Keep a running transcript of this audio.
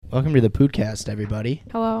Welcome to the Pootcast, everybody.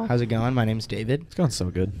 Hello. How's it going? My name's David. It's going so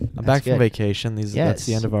good. I'm That's back good. from vacation. That's the Yes.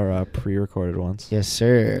 end of our pre-recorded ones. Yes,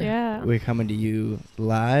 sir. Yeah. We're coming to you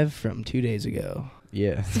live from 2 days ago.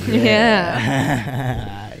 Yeah.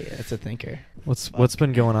 Yeah. Yeah, that's a thinker. What's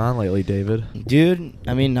been going on lately, David? Dude,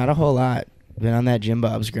 I mean, not a whole lot. Been on that Jim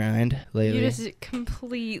Bob's grind lately. You just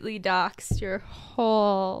completely doxed your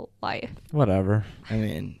whole life. Whatever. I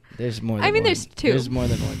mean, there's more than I mean, one, there's two. There's more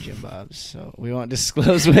than one Jim Bob's, so we won't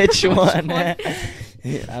disclose which one. one?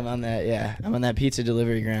 Yeah, I'm on that pizza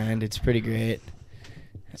delivery grind. It's pretty great.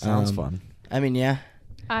 Sounds fun. I mean, yeah,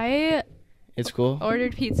 I it's cool.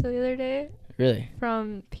 ordered pizza the other day Really?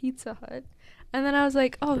 from Pizza Hut. And then I was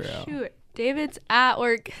like, oh, Bro. shoot. David's at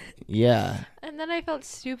work. Yeah. And then I felt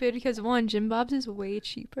stupid because, one, Jim Bob's is way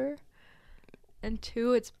cheaper. And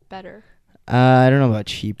two, it's better. I don't know about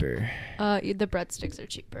cheaper. The breadsticks are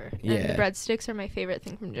cheaper. Yeah. And the breadsticks are my favorite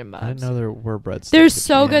thing from Jim Bob's. I didn't know there were breadsticks. They're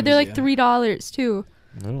so good. They're Yeah. like $3 too.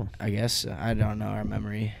 Oh. I guess I don't know our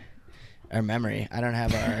memory. I don't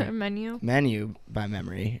have our Menu. menu by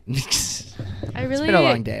memory. I really. It's been a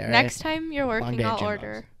long day, all right? Next time you're Long working, day at I'll Jim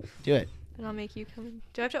order. Do it. And I'll make you come in.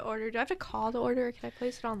 Do I have to order? Do I have to call to order, or can I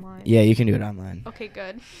place it online? Yeah, you can do it online. Okay,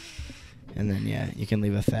 good. And then, yeah, you can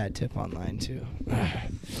leave a fat tip online, too.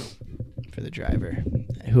 For the driver.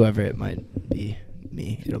 Whoever it might be.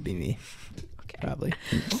 Me. It'll be me. Okay. Probably.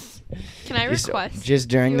 Can I request? Just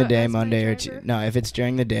during you the day, as my Monday or driver? No, if it's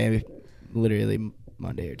during the day, literally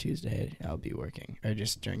Monday or Tuesday, I'll be working. Or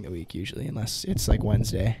just during the week, usually, unless it's like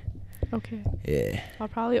Wednesday. Okay. Yeah. I'll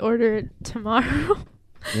probably order it tomorrow.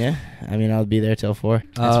 Yeah, I mean, I'll be there till 4.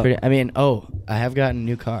 That's pretty. I mean, I have gotten a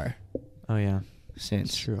new car Oh yeah. since.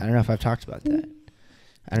 That's true. I don't know if I've talked about that.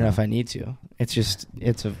 I don't know if I need to. It's just,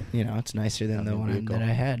 it's nicer than the Having a one vehicle. that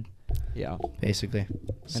I had, Yeah. basically.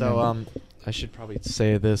 So I should probably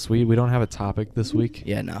say this. We don't have a topic this week.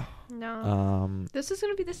 Yeah, no. No. This is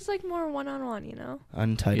like more one-on-one, you know?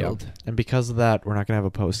 Untitled. And because of that, we're not gonna have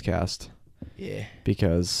a postcast Yeah.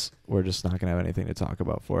 because we're just not gonna have anything to talk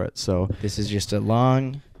about for it. So This is just a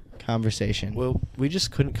long conversation. well, we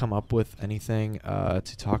just couldn't come up with anything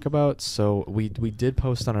to talk about. So we did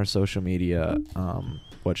post on our social media.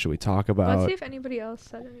 What should we talk Let's about? see if anybody else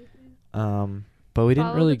said anything. But we didn't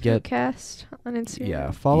Follow really the get. Pootcast on Instagram.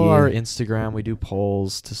 Yeah, follow Yeah. our Instagram. We do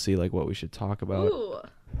polls to see like what we should talk about. Ooh.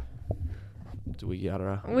 Do we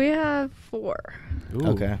gotta? We have 4. Ooh.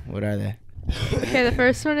 Okay, what are they? Okay, the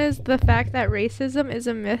first one is the fact that racism is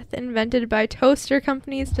a myth invented by toaster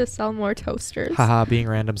companies to sell more toasters. Haha, being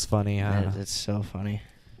random's funny. That's so funny.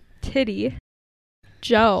 Titty.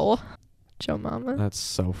 Joe Mama. That's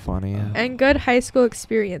so funny. And good high school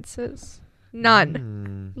experiences.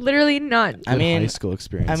 None. Literally none. I mean, high school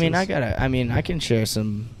experiences. I can share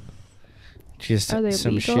some Are they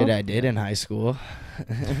some legal? shit I did in high school.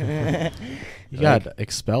 You got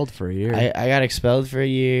expelled for a year. I got expelled for a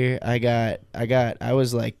year. I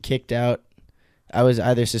was like kicked out. I was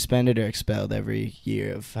either suspended or expelled every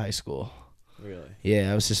year of high school. Really?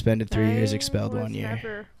 Yeah, I was suspended 3 years, I expelled was 1 year.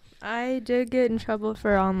 never- I did get in trouble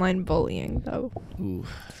for online bullying, though. Ooh,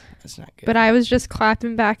 that's not good. But I was just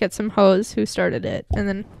clapping back at some hoes who started it. And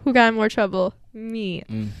then who got in more trouble? Me.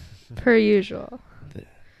 Per usual.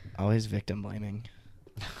 Always victim blaming.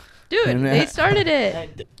 Dude, they started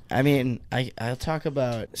it. I mean, I'll talk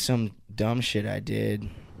about some dumb shit I did.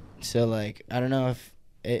 So, like, I don't know if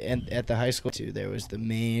at the high school, too, there was the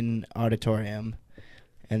main auditorium,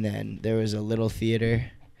 and then there was a little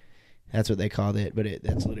theater. That's what they called it, but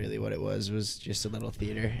that's literally what it was just a little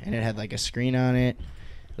theater. And it had, like, a screen on it.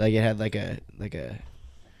 Like, it had, like a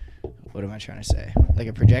what am I trying to say? Like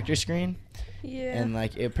a projector screen. Yeah. And,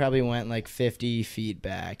 like, it probably went, like, 50 feet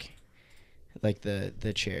back, like the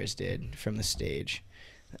chairs did from the stage.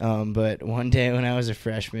 But one day when I was a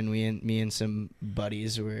freshman, me and some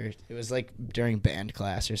buddies it was, like, during band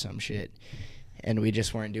class or some shit, and we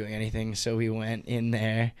just weren't doing anything, so we went in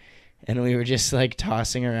there, and we were just, like,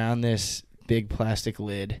 tossing around this big plastic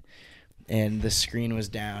lid, and the screen was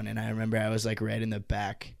down, and I remember I was, like, right in the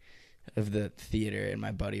back of the theater, and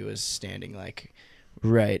my buddy was standing, like,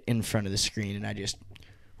 right in front of the screen, and I just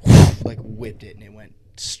like whipped it, and it went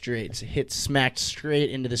smacked straight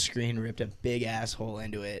into the screen, ripped a big asshole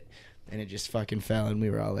into it, and it just fucking fell, and we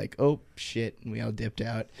were all like, oh shit, and we all dipped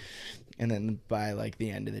out. And then by like the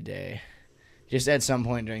end of the day, just at some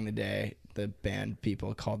point during the day, the band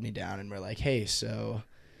people called me down and were like, hey, so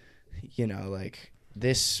like,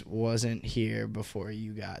 this wasn't here before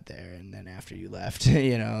you got there, and then after you left.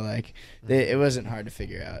 It wasn't hard to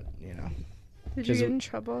figure out. Did you get in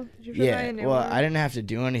trouble? Did you buy a new one? I didn't have to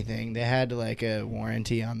do anything. They had like a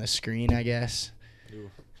warranty on the screen, I guess. Ooh.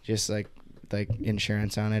 Just like with like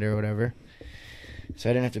insurance on it or whatever. So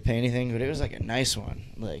I didn't have to pay anything, but it was like a nice one,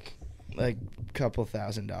 like couple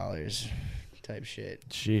 $1,000 type shit.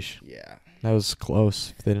 Sheesh. Yeah. That was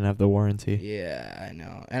close if they didn't have the warranty. Yeah, I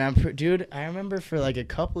know. And dude, I remember for like a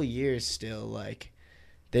couple years still, like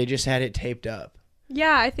they just had it taped up.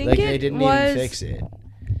 Yeah, I think Like it they didn't was even fix it.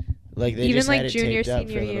 Like they even just like had it junior, taped up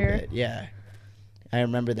senior for a little year. bit. Yeah. I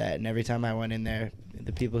remember that, and every time I went in there,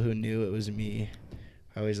 the people who knew it was me,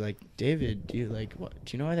 I was like, David, do you like what?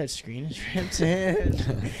 Do you know why that screen is ripped in?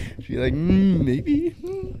 She'd be like, maybe.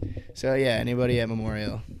 So yeah, anybody at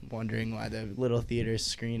Memorial wondering why the little theater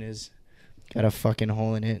screen is got a fucking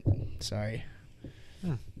hole in it? Sorry.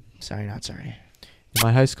 Sorry, not sorry.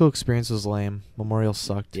 My high school experience was lame. Memorial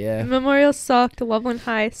sucked. Yeah. Memorial sucked. Loveland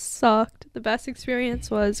High sucked. The best experience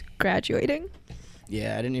was graduating.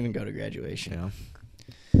 Yeah, I didn't even go to graduation.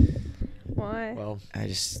 Yeah. Why? Well,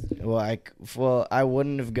 I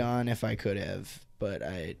wouldn't have gone if I could have, but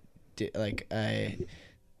I did.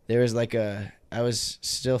 There was I was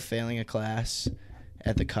still failing a class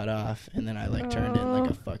at the cutoff, and then I turned in like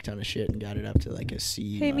a fuck ton of shit and got it up to like a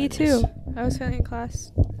C. Hey, me too. I was failing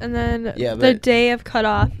class, and then Yeah, the but- day of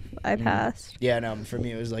cutoff, I passed. Yeah, no, for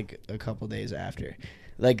me it was like a couple days after.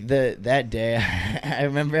 Like that day, I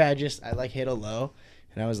remember I hit a low,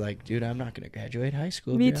 and I was like, dude, I'm not gonna graduate high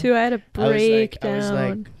school. Me bro. too. I had a breakdown. I was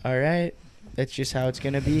like, all right, that's just how it's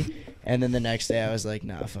gonna be. And then the next day, I was like,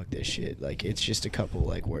 nah, fuck this shit. Like, it's just a couple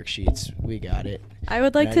like worksheets. We got it. I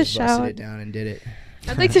would like And to I just busted shout. it down and did it.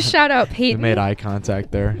 I'd like to shout out we Peyton made eye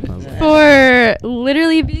contact there. I was like, for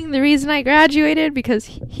literally being the reason I graduated, because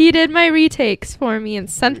he did my retakes for me and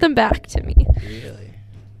sent them back to me. Really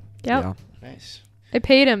Yep. yeah. nice, I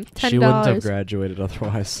paid him $10. She wouldn't have graduated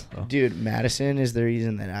otherwise. So. dude. Madison is the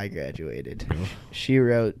reason that I graduated. She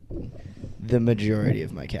wrote the majority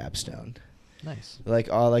of my capstone. Nice.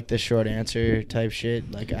 Like all like the short answer type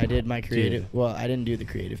shit. Like I did my creative. Well, I didn't do the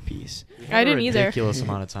creative piece. I didn't either. Ridiculous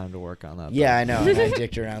amount of time to work on that. Yeah, though. I know. And I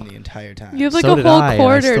dicked around the entire time. You have like so a did whole I,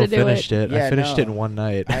 quarter and I to still do finished it. Yeah, I finished it in no. one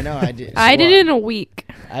night. I know. I did. I so did it in a week.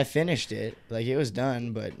 I finished it. Like it was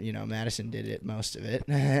done, but Madison did it most of it.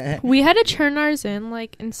 We had to turn ours in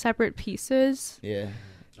like in separate pieces. Yeah.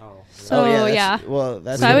 So yeah.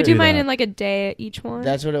 That's So I what would it- do mine that. in like a day each one.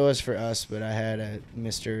 That's what it was for us, but I had a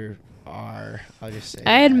Mr. R. I'll just say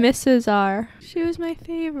I had that. Mrs. R. She was my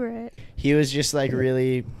favorite. He was just like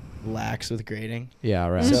really lax with grading. Yeah,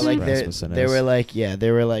 right. So like Rasmussen they is. were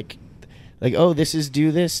like oh, this is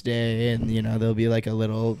due this day, and there'll be like a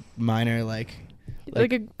little minor like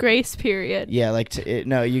Like a grace period. yeah, like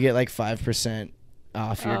you get like 5%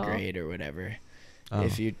 off your Oh. grade or whatever Oh.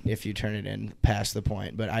 if you turn it in past the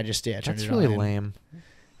point. But I just turned That's it really all in. lame.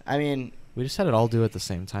 I mean, We just had it all do at the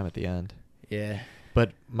same time at the end. yeah.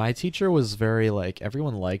 But my teacher was very like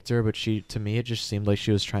everyone liked her, but to me it just seemed like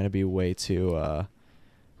she was trying to be way too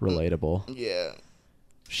relatable. Yeah.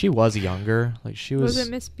 She was younger, like she was. Was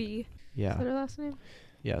it Miss B? Yeah. Is that her last name?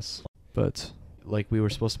 Yes. But like we were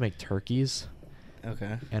supposed to make turkeys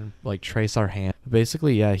Okay. and like trace our hand.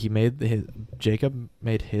 Basically, yeah, Jacob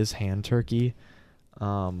made his hand turkey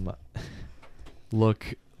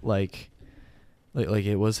look like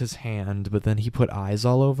it was his hand, but then he put eyes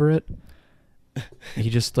all over it. He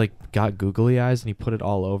just like got googly eyes and he put it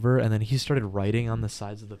all over, and then he started writing on the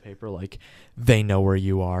sides of the paper like, "They know where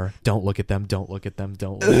you are. Don't look at them. Don't look at them.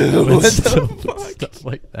 Don't look at them." What and the fuck? stuff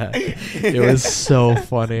like that. It was so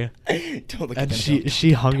funny. Don't look at And them,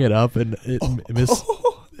 she hung it up, and Miss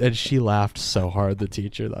Oh. and she laughed so hard. The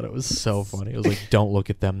teacher thought it was so funny. It was like, "Don't look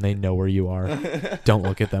at them. They know where you are. Don't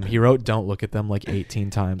look at them." He wrote "Don't look at them" like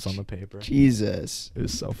 18 times on the paper. Jesus. It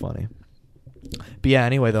was so funny. But yeah,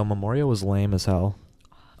 anyway, though, Memorial was lame as hell.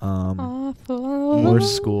 Awful.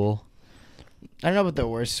 Worst school. I don't know about the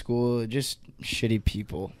worst school, just shitty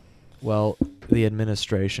people. Well, the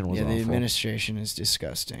administration was Yeah, awful. the administration is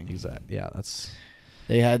disgusting. Exactly. Yeah, that's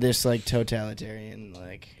They had this like totalitarian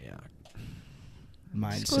like yeah.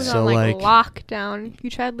 mindset. School's So, on like- lockdown. You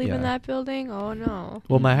tried leaving Yeah. that building? Oh no.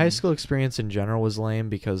 Well, my high Mhm. school experience in general was lame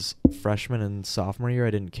because freshman and sophomore year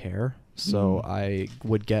I didn't care. So Mhm. I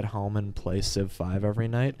would get home and play Civ 5 every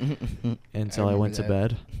night until I remember went to that.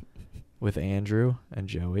 bed with Andrew and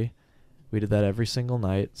Joey. We did that every single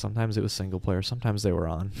night. Sometimes it was single player, sometimes they were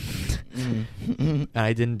on. Mhm. And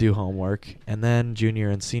I didn't do homework. And then junior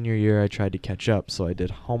and senior year I tried to catch up, so I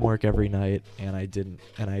did homework every night, and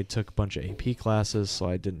I took a bunch of AP classes, so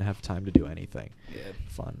I didn't have time to do anything Yeah.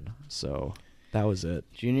 fun. So that was it.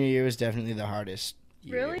 Junior year was definitely the hardest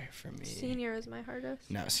year Really? for me. Senior is my hardest.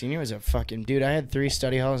 No, senior was a fucking dude. I had 3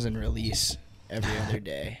 study halls and release every other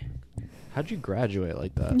day. How'd you graduate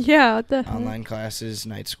like that? Yeah, what the heck? Online classes,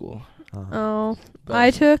 night school. Oh, But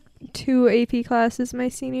I took 2 AP classes my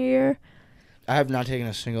senior year. I have not taken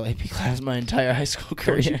a single AP class my entire high school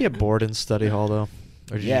career. Did you get bored in study hall though?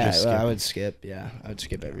 Or did you Yeah, just skip? I would skip. Yeah, I would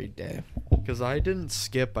skip every day. Because I didn't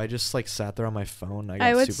skip. I just like sat there on my phone. I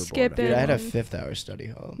got would super skip bored. Dude, I had a Um, 5th-hour study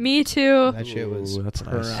hall. Me too. That shit was Ooh, that's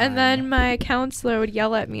nice. prime. And then my counselor would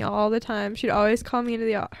yell at me all the time. She'd always call me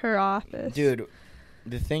into her office. Dude,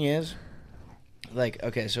 the thing is, like,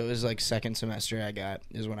 okay, so it was like second semester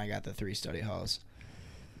is when I got the 3 study halls,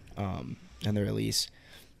 and the release.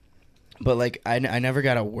 But like, I never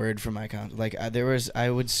got a word from my counselor. Like, I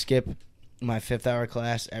would skip my 5th-hour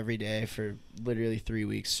class every day for literally 3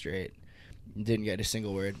 weeks straight. Didn't get a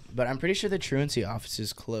single word. But I'm pretty sure the truancy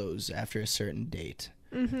offices close after a certain date.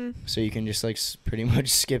 Mm-hmm. So you can just like pretty much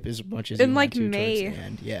skip as much as In, you like, want to May. towards the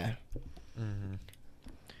end. Yeah. Mm-hmm.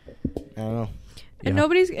 I don't know. And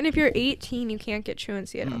and if you're 18, you can't get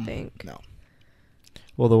truancy, I don't Mm, think. No.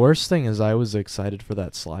 Well, the worst thing is I was excited for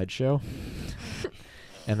that slideshow.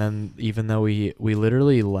 And then even though we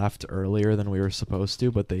literally left earlier than we were supposed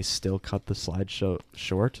to, but they still cut the slideshow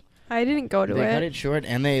short. I didn't go to They it. cut it short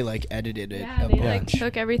and they like edited it Yeah, a they bunch. like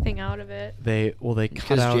took everything out of it. They cut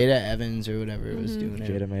Because out Jada Evans or whatever was Mhm. doing it.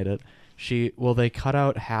 Jada made it. They cut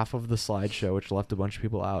out half of the slideshow, which left a bunch of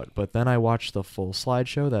people out. But then I watched the full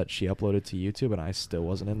slideshow that she uploaded to YouTube, and I still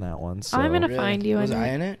wasn't in that one. So I'm gonna find you Was in I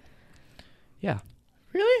it. in it? yeah,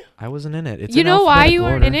 Really? I wasn't in it. It's You in know why you alphabetical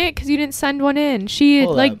weren't in order. it? Because you didn't send one in. She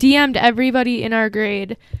Hold like up. DM'd everybody in our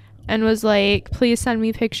grade and was like, "Please send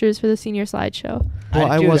me pictures for the senior slideshow."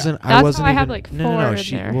 Well, I dude, wasn't. That's I wasn't how I even. have, like, no, 4 in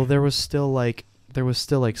She. there. Well, there was still like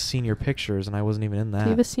senior pictures, and I wasn't even in Do you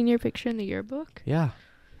have a that. senior picture in the yearbook? Yeah,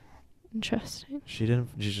 Interesting. she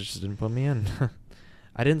just didn't put me in.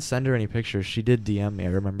 I didn't send her any pictures. She did DM me. I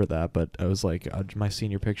remember that, but I was like, my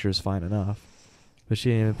senior picture is fine enough. But she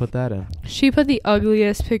didn't even put that in. She put the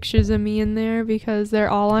ugliest pictures of me in there because they're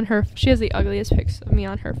all on her. She has the ugliest pics of me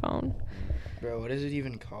on her phone. Bro, what is it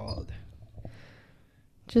even called?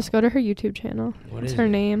 Just go to her YouTube channel. What It's is her it?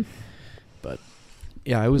 name.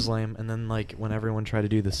 Yeah, it was lame. And then like when everyone tried to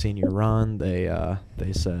do the senior run, they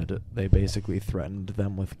said they basically threatened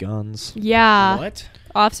them with guns. Yeah. What?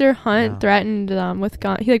 Officer Hunt Yeah. threatened them with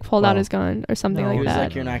gun. He like pulled out Well, his gun or something no, like He was that.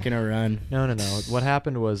 like, you're not going to run. No. What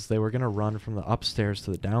happened was they were gonna run from the upstairs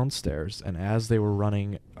to the downstairs, and as they were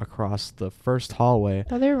running across the first hallway, I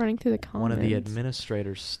thought they were running through the commons. one of the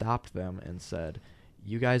administrators stopped them and said,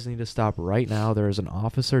 "You guys need to stop right now. There is an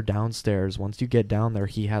officer downstairs. Once you get down there,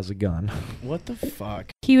 he has a gun." What the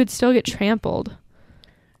fuck? He would still get trampled.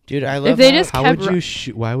 Dude, I love they how- just How kept would ru- you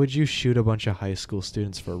shoot? Why would you shoot a bunch of high school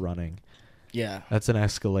students for running? Yeah. That's an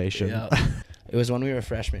escalation. Yeah. It was when we were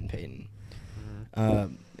freshmen, Peyton.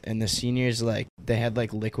 Mhm. And the seniors, like, they had,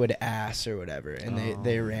 like, liquid ass or whatever. And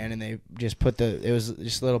they Oh. ran and they just put it was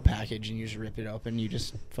just a little package and you just rip it open. You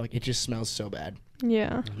just, it just smells so bad.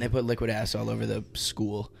 Yeah. And they put liquid ass all over the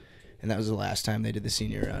school. And that was the last time they did the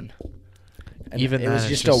senior run. And Even it then, was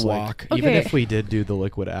it's just a like, walk. Okay. Even if we did do the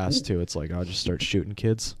liquid ass too, it's like I'll just start shooting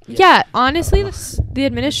kids. Yeah, honestly, Uh, the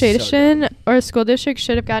administration or school district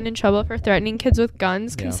should have gotten in trouble for threatening kids with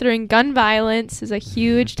guns, Yeah. considering gun violence is a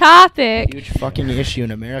huge topic. Huge fucking issue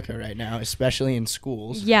in America right now, especially in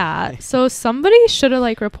schools. Yeah, so somebody should have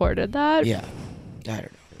like reported that. Yeah. I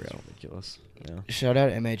don't know, It's bro. ridiculous. Yeah. Shout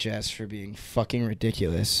out MHS for being fucking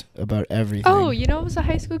ridiculous about everything. Oh, you know what was a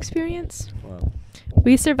high school experience? Well,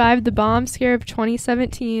 We survived the bomb scare of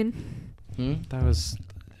 2017. Hmm? that was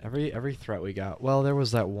every threat we got. Well, there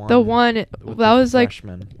was that one. The one that with was the like,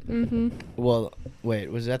 freshman. Well, wait,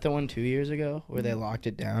 was that the one 2 years ago where they locked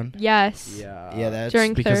it down? yes. Yeah. Yeah, that's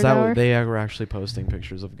During because third hour. they were actually posting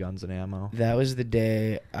pictures of guns and ammo. that was the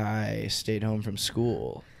day I stayed home from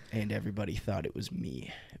school and everybody thought it was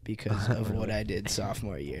me because of what Really? I did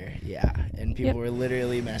sophomore year. Yeah, and people Yep. were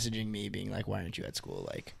literally messaging me being like, "Why aren't you at school?"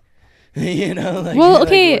 Like, you know, like, Well, like,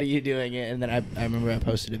 okay. what are you doing? And then I remember I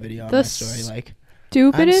posted a video on The my story like, "I'm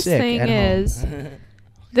Stupidest sick thing at home." is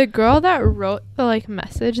the girl that wrote the like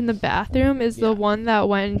message in the bathroom is Yeah. the one that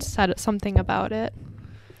went and said something about it.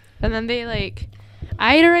 And then they like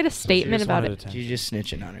I had to write a statement about it. She's just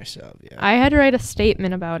snitching on herself. Yeah. I had to write a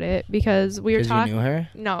statement about it because we were 'Cause you talking knew her?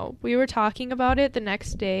 No, we were talking about it the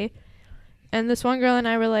next day. And this one girl and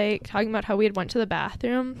I were like talking about how we had went to the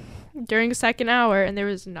bathroom during second hour and there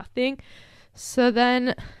was nothing. So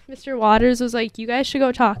then Mr. Waters was like, "You guys should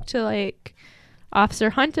go talk to like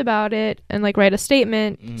Officer Hunt about it and like write a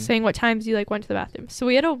statement saying what times you like went to the bathroom." So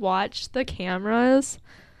we had to watch the cameras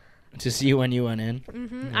To see when you went in?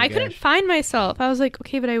 Mm-hmm. Oh my I couldn't gosh. find myself. I was like,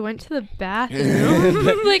 okay, but I went to the bathroom.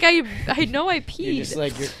 Like, I know I peed. You're just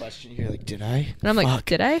like, you're questioning. You're like, did I? And I'm like, Fuck.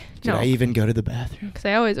 did I? Did I even go to the bathroom? Because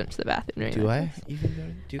I always went to the bathroom. During Do I lessons. even go?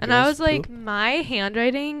 Do And I girls was like, poop? my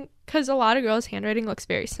handwriting, because a lot of girls' handwriting looks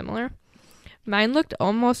very similar. Mine looked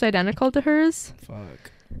almost identical to hers.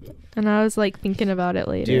 Fuck. And I was like thinking about it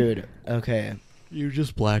later. Dude, okay. You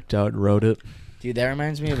just blacked out and wrote it. Dude, that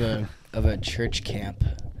reminds me of a church camp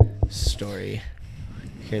story.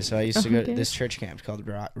 Okay, so I used to go to Okay. this church camp called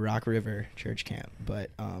Rock River Church Camp, but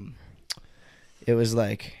it was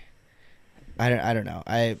like I don't know.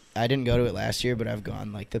 I didn't go to it last year, but I've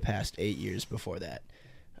gone like the past 8 years before that.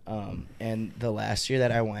 And the last year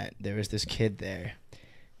that I went, there was this kid there,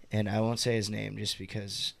 and I won't say his name just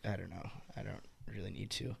because I don't know. I don't really need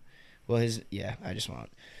to. Well, I just won't.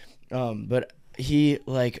 But he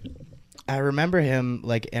like, I remember him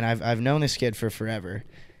like, and I've known this kid for forever,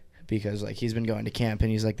 because like he's been going to camp and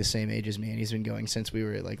he's like the same age as me, and he's been going since we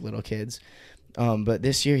were like little kids. But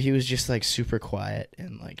this year he was just like super quiet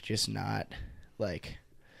and like just not like,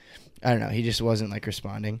 I don't know. He just wasn't like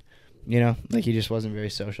responding, like he just wasn't very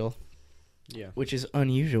social. Yeah. Which is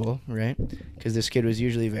unusual, right? Because this kid was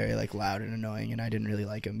usually very like loud and annoying, and I didn't really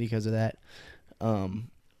like him because of that.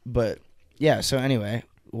 But yeah. So anyway,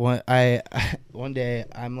 one day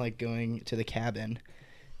I'm like going to the cabin,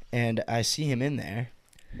 and I see him in there,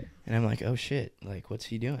 and I'm like, oh shit, like what's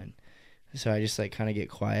he doing? So I just like kind of get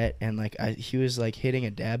quiet, and like he was like hitting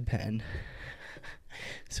a dab pen.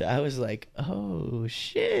 So I was like, oh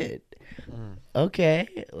shit. Okay,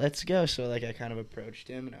 let's go. So like I kind of approached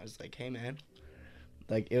him, and I was like, hey man,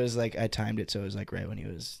 like it was like I timed it so it was like right when he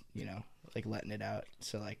was like letting it out.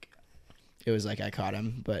 So like it was like I caught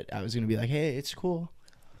him, but I was gonna be like, hey, it's cool,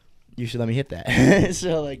 you should let me hit that.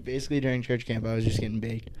 So like basically during church camp I was just getting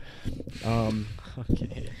baked.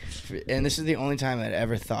 Okay. And this is the only time I'd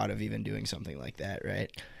ever thought of even doing something like that,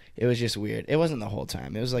 right? It was just weird. It wasn't the whole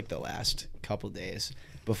time. It was like the last couple days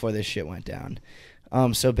before this shit went down.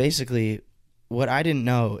 So basically, what I didn't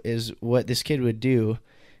know is what this kid would do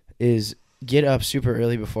is get up super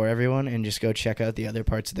early before everyone and just go check out the other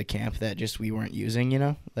parts of the camp that just we weren't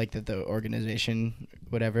using, like that the organization,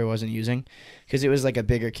 whatever, wasn't using. Because it was like a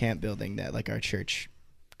bigger camp building that like our church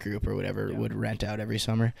group or whatever would rent out every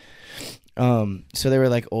summer. So there were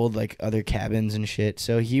like old like other cabins and shit.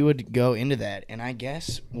 So he would go into that, and I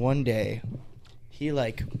guess one day he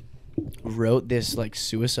like wrote this like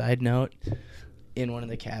suicide note in one of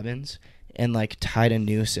the cabins and like tied a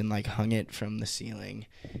noose and like hung it from the ceiling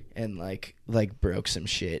and like broke some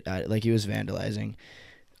shit. Like he was vandalizing.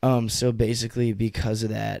 So basically because of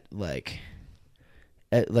that, like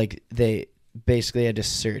they basically had to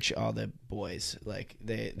search all the boys. Like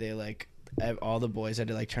they like all the boys had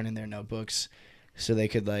to like turn in their notebooks so they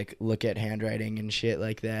could like look at handwriting and shit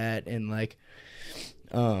like that. And like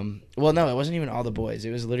well no, it wasn't even all the boys.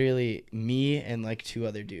 It was literally me and like two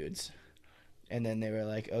other dudes. And then they were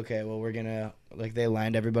like, okay, well we're gonna like, they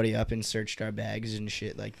lined everybody up and searched our bags and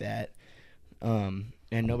shit like that.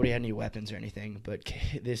 And nobody had any weapons or anything, but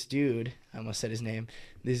this dude, I almost said his name,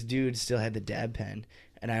 this dude still had the dab pen.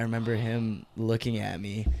 And I remember him looking at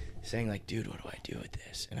me saying like, dude, what do I do with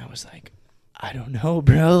this? And I was like, I don't know,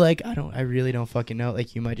 bro. Like, I really don't fucking know.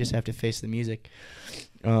 Like, you might just have to face the music.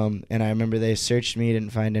 And I remember they searched me,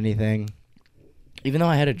 didn't find anything, even though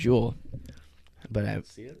I had a jewel. But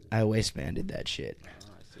I waistbanded that shit.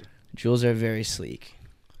 Jewels are very sleek.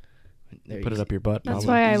 They're Put it easy- up your butt. That's easy-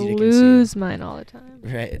 why I easy to conceal. lose mine all the time.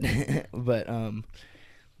 Right. But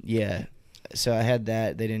yeah. So I had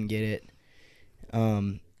that. They didn't get it.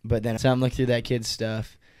 But then Sam looked through that kid's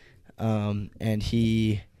stuff, and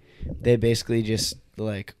they basically just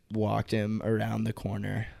like walked him around the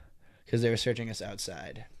corner because they were searching us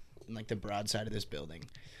outside in like the broad side of this building.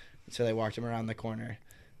 So they walked him around the corner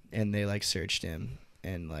and they like searched him,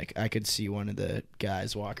 and like I could see one of the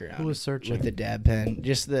guys walk around. Who was searching? With the dab pen?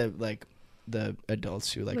 Just the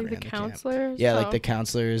adults who like ran the the camp. counselors? Yeah, Oh. like the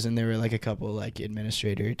counselors, and there were like a couple like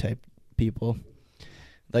administrator type people.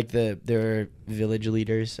 Like there were village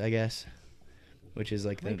leaders, I guess, which is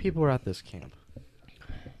like How many people were at this camp?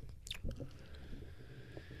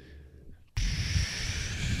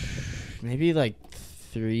 maybe like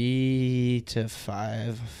 300 to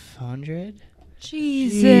 500.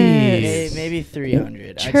 Jesus. Maybe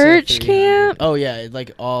 300. I'd say Church 300. camp? Oh yeah,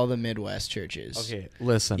 like all the Midwest churches. Okay,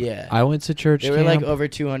 listen. Yeah. I went to church There camp. were like over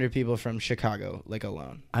 200 people from Chicago, like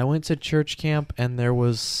alone. I went to church camp and there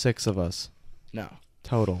was 6 of us No,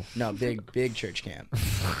 total. big church camp.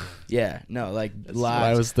 Yeah, no, like That's what lots.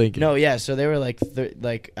 I was thinking. No, yeah, so they were like,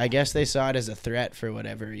 like I guess they saw it as a threat for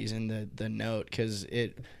whatever reason, the note, because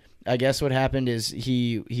I guess what happened is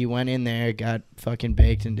he went in there, got fucking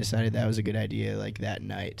baked, and decided that was a good idea, like, that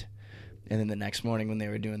night. And then the next morning when they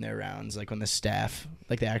were doing their rounds, like, when the staff,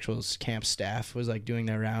 like, the actual camp staff was, like, doing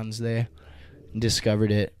their rounds, they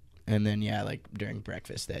discovered it. And then, yeah, like, during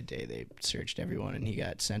breakfast that day, they searched everyone, and he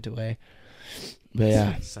got sent away. But,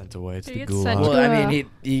 yeah. Sent away to Did the he get sent gulag. Well, I to mean,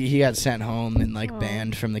 he got sent home and, like, Oh.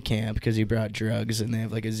 banned from the camp because he brought drugs, and they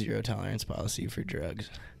have, like, a zero-tolerance policy for drugs.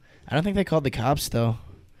 I don't think they called the cops, though.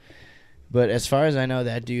 But as far as I know,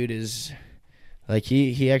 that dude is, like,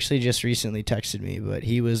 he actually just recently texted me, but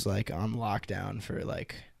he was, like, on lockdown for,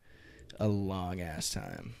 like, a long-ass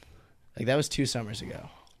time. Like, that was 2 summers ago.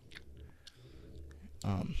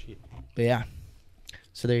 But, yeah.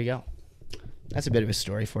 So there you go. That's a bit of a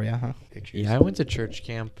story for you, huh? Pictures. Yeah, I went to church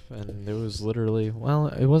camp, and there was literally, well,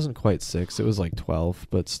 it wasn't quite 6. It was like 12,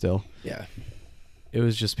 but still. Yeah. It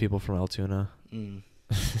was just people from Altoona. Mm.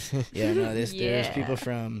 Yeah, no, there's Yeah. people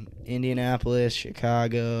from Indianapolis,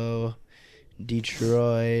 Chicago,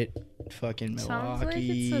 Detroit, fucking Sounds like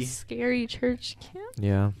Milwaukee. it's a scary church camp.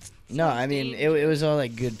 Yeah. No, I mean it was all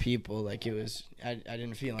like good people. Like it was, I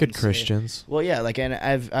didn't feel Good unsafe. Christians. Well, yeah, like and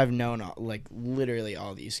I've known like literally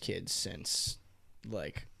all these kids since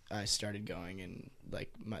like I started going in like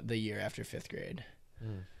the year after 5th grade.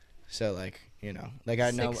 Mm. So like like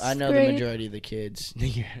I know Sixth the grade? majority of the kids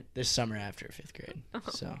this summer after 5th grade. Oh.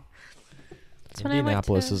 So That's when I went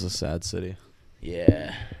Indianapolis to- is a sad city.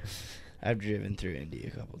 yeah, I've driven through Indy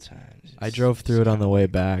a couple times. I It's- drove it's through it on the kinda- way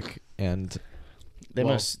back, and They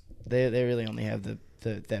well- must. They really only have the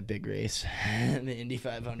that big race, the Indy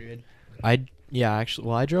 500. I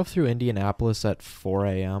drove through Indianapolis at 4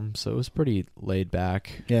 a.m., so it was pretty laid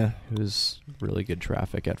back. Yeah, It was really good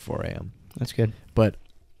traffic at 4 a.m. that's good. But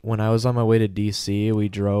when I was on my way to D.C., we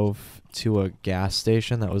drove to a gas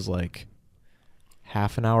station that was like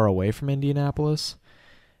half an hour away from Indianapolis,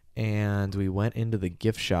 and we went into the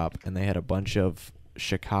gift shop, and they had a bunch of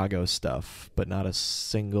Chicago stuff, but not a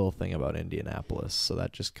single thing about Indianapolis. So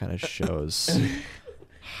that just kind of shows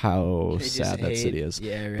how They just sad that hate- city is.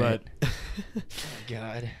 Yeah, right. But Oh,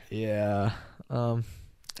 God, yeah,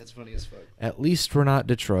 that's funny as fuck. at least we're not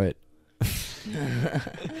Detroit.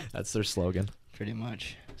 That's their slogan. Pretty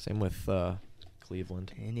much. Same with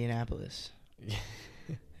Cleveland. Indianapolis.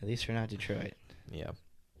 At least we're not Detroit. Yeah.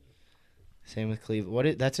 Same with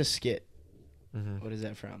Cleveland. That's a skit. Mm-hmm. What is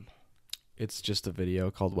that from? It's just a video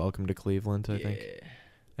called "Welcome to Cleveland." I think.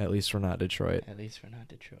 At least we're not Detroit. At least we're not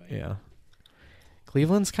Detroit. Yeah.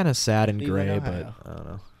 Cleveland's kind of sad and Cleveland, gray, Ohio. but I don't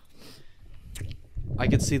know. I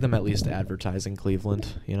could see them at least advertising Cleveland.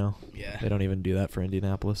 Yeah. They don't even do that for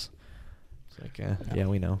Indianapolis. It's like, No. yeah,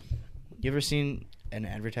 we know. You ever seen an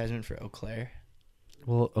advertisement for Eau Claire?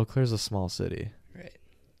 Well, Eau Claire's a small city. Right.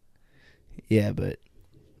 Yeah, but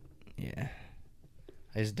yeah.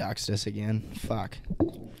 I just doxed us again. Fuck.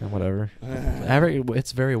 And whatever.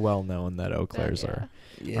 It's very well known that Eau Claire's our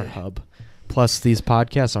hub. Plus, these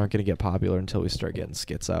podcasts aren't going to get popular until we start getting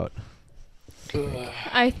skits out.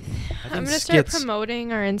 I'm gonna start skits-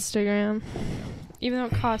 promoting our Instagram, even though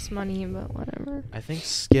it costs money, but whatever. I think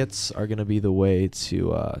skits are going to be the way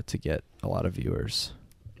to get a lot of viewers,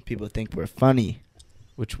 People think we're funny.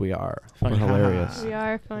 which we are. Funny. We're hilarious. We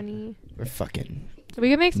are funny. We're fucking We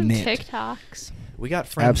can make some Mint. TikToks. We got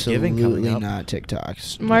Friendsgiving coming absolutely up. not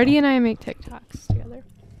TikToks. Marty and I make TikToks together.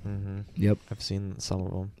 Mm-hmm. Yep. I've seen some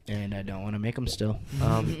of them. And I don't want to make them still.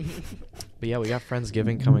 But yeah, we got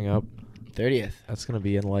Friendsgiving coming up. 30th. That's going to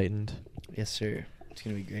be enlightened. Yes, sir. It's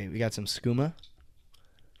going to be great. We got some skooma,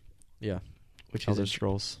 Yeah. which Elder is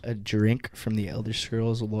Scrolls. a drink from the Elder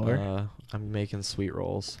Scrolls lore. I'm making sweet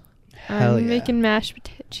rolls. Hell I'm yeah. making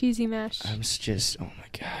cheesy mash. I'm just, oh my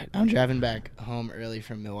God. I'm driving back home early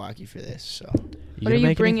from Milwaukee for this, so What are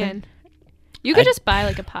you bringing? You could I- just buy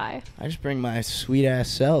like a pie. I just bring my sweet ass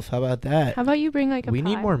self. How about that? How about you bring like a We pie?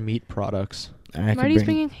 need more meat products. I could Marty's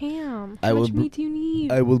bringing ham. I How will much br- meat do you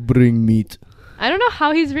need? I will bring meat. I don't know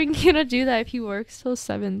how he's gonna do that if he works till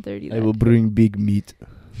 7:30. I will bring big meat.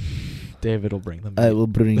 David will bring them. I will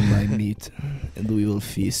bring my meat, and we will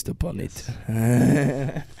feast upon it.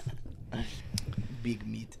 Big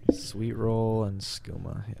meat. Sweet roll and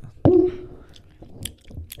skooma. Yeah.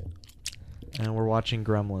 And we're watching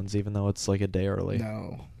Gremlins, even though it's like a day early.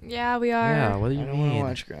 No. Yeah, we are. Yeah. What do I you don't want to mean?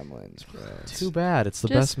 watch Gremlins, bro. Too bad. It's the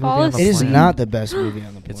Just best movie fall on the It is asleep. planet. not the best movie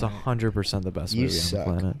on the planet. It's 100% the best You movie suck.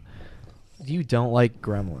 on the planet. You don't like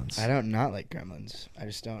Gremlins. I don't not like Gremlins. I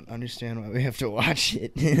just don't understand why we have to watch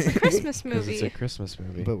it. It's a Christmas 'Cause it's a movie. Christmas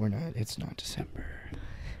movie. But we're not. It's not December.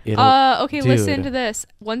 Okay, listen Dude. to this.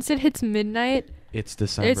 Once it hits midnight, It's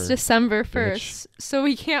December. it's December bitch. 1st. So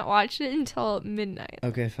we can't watch it until midnight.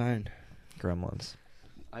 Okay, fine. Gremlins.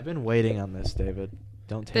 I've been waiting on this, David.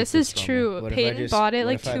 Don't take This this is from me. true. What if I Peyton just- bought it what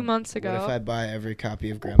like if I- 2 months What if I ago. buy every copy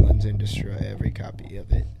of Gremlins and destroy every copy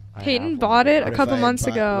of it? I Peyton have one bought of it those. a couple months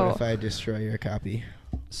What ago. if I destroy your copy?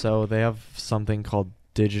 So they have something called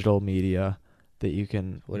digital media that you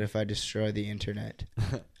can. What if I destroy the internet?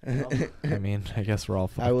 I mean, I guess we're all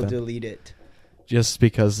fucked I will then. delete it. Just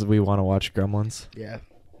because we want to watch Gremlins. Yeah.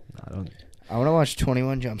 I don't. I want to watch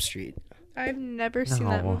 21 Jump Street. I've never seen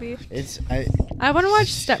that No. movie. I want to watch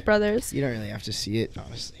Step Brothers. You don't really have to see it,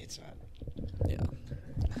 honestly. It's not. Yeah.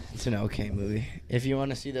 It's an okay movie. If you want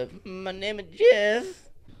to see my name is Jeff.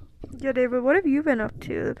 Yeah, David, what have you been up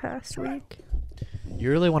to the past week? You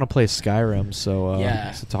really want to play Skyrim, so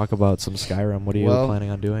Yeah. So talk about some Skyrim. What are you Well, planning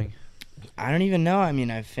on doing? I don't even know. I mean,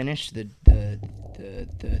 I finished the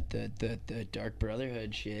Dark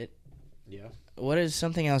Brotherhood shit. Yeah. What is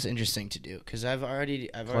something else interesting to do? Because I've already.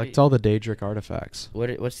 Collect all the Daedric artifacts.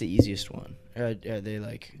 What's the easiest one? Are they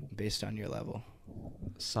like based on your level?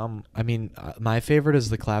 I mean, my favorite is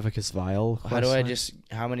the Clavicus Vial.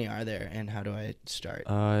 How many are there, and how do I start?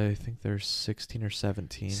 I think there's 16 or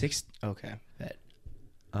 17. Okay, bet.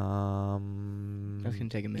 That's gonna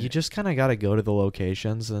take a minute. You just kind of got to go to the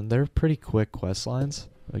locations, and they're pretty quick quest lines.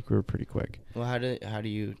 Like, we're pretty quick. Well, how do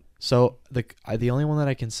you? So the only one that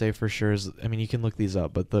I can say for sure is, I mean, you can look these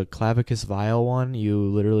up, but the Clavicus Vial one,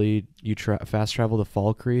 you fast travel to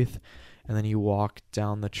Falkreath, and then you walk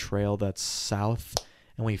down the trail that's south.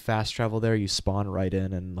 And when you fast travel there, you spawn right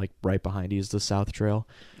in, and like right behind you is the south trail.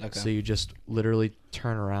 Okay. So you just literally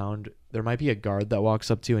turn around. There might be a guard that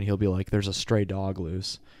walks up to you, and he'll be like, "There's a stray dog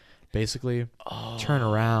loose." Basically, turn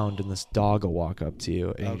around, and this dog will walk up to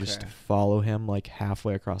you, and you just follow him like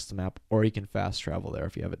halfway across the map, or you can fast travel there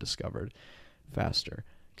if you have it discovered faster.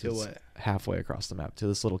 To what? Halfway across the map to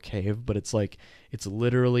this little cave, but it's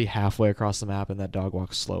literally halfway across the map, and that dog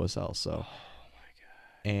walks slow as hell. So.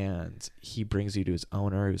 And he brings you to his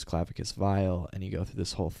owner, who's Clavicus Vial, and you go through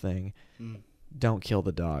this whole thing. Don't kill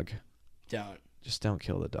the dog. Just don't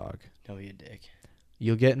kill the dog. Don't be a dick.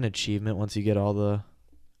 You'll get an achievement once you get all the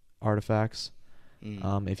artifacts.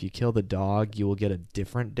 If you kill the dog, you will get a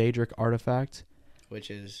different Daedric artifact.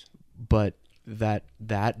 Which is? But that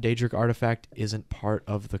Daedric artifact isn't part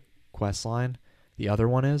of the quest line. The other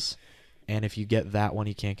one is. And if you get that one,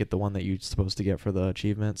 you can't get the one that you're supposed to get for the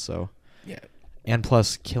achievement. So. Yeah. And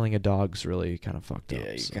plus, killing a dog's really kind of fucked up. Yeah,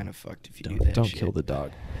 you're so kind of fucked if you do that. Don't shit. kill the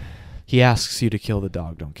dog. He asks you to kill the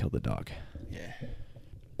dog. Don't kill the dog. Yeah.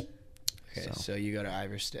 Okay, so you go to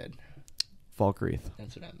Iverstead. Falkreath.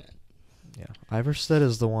 That's what I meant. Yeah, Iverstead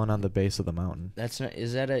is the one on the base of the mountain. That's not.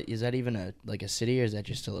 Is that even a city, or is that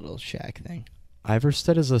just a little shack thing?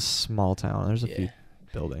 Iverstead is a small town. There's a few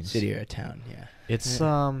buildings. City or a town? Yeah. It's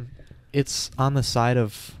on the side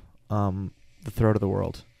of the throat of the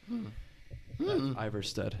world.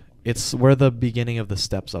 Iverstead. It's where the beginning of the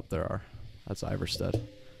steps up there are. That's Iverstead.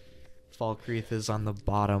 Falkreath is on the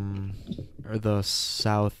bottom, or the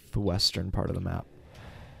southwestern part of the map.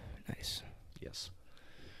 Nice. Yes.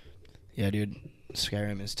 Yeah, dude.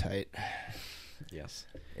 Skyrim is tight. Yes.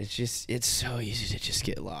 It's so easy to just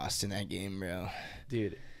get lost in that game, bro.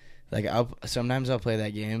 Dude. Like, sometimes I'll play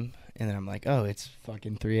that game, and then I'm like, oh, it's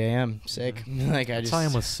fucking 3 a.m. Sick. Like, That's how I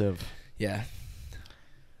am with Civ. Yeah.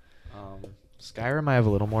 Skyrim, I have a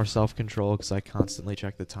little more self-control because I constantly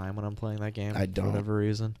check the time when I'm playing that game. I don't. For whatever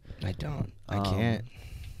reason. I don't. I can't.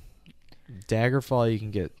 Daggerfall,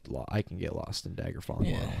 I can get lost in Daggerfall and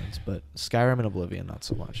New Orleans, but Skyrim and Oblivion, not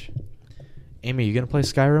so much. Amy, you gonna play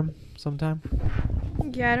Skyrim sometime?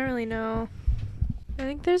 Yeah, I don't really know. I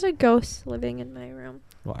think there's a ghost living in my room.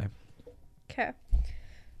 Why? Okay.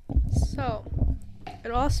 So,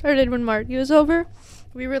 it all started when Marty was over.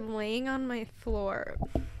 We were laying on my floor.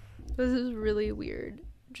 This is really weird.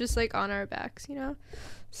 Just like on our backs,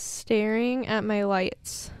 staring at my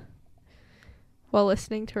lights while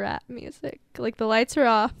listening to rap music. Like, the lights are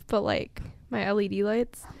off, but like my LED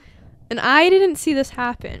lights. And I didn't see this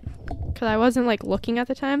happen because I wasn't like looking at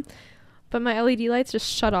the time, but my LED lights just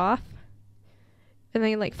shut off and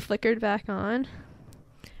then like flickered back on.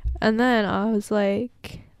 And then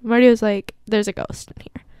Marty was like, there's a ghost in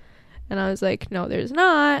here. And I was like, no, there's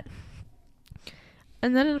not.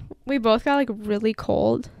 And then we both got like really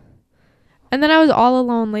cold. And then I was all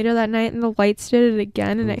alone later that night, and the lights did it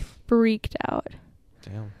again, and I freaked out.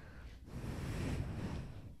 Damn.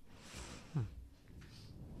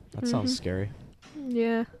 That sounds scary.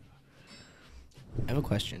 Yeah. I have a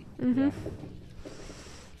question. Mm-hmm. Yeah.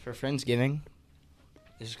 For Friendsgiving,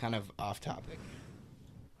 this is kind of off topic.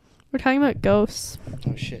 We're talking about ghosts.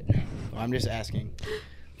 Oh, shit. Well, I'm just asking.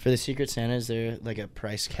 For the Secret Santa, is there like a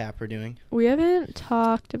price cap we're doing? We haven't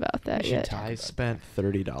talked about that We should yet. talk I about spent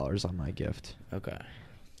 $30 on my gift. Okay.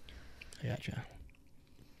 I gotcha.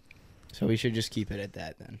 So we should just keep it at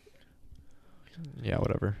that then. Yeah,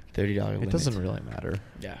 whatever. $30 It limit. doesn't really matter.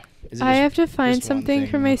 Yeah. Is it I just- have to find just one something thing,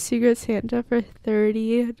 for my though? Secret Santa for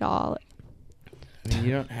 $30. I mean,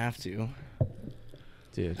 you don't have to.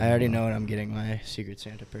 Dude. I already know what I'm getting my Secret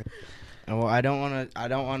Santa for. Well, I don't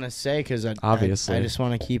want to say because Obviously. I just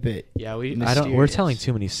want to keep it. Yeah, we're mysterious. telling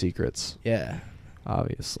too many secrets, Yeah.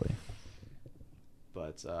 obviously.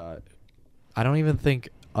 But I don't even think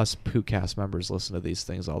us Pootcast members listen to these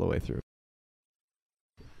things all the way through.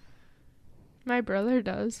 My brother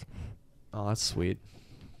does. Oh, that's sweet.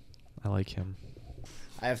 I like him.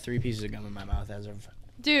 I have 3 pieces of gum in my mouth as of.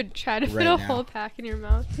 Dude, try to fit Right a now. whole pack in your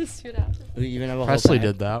mouth and see what happens. You even have a Presley whole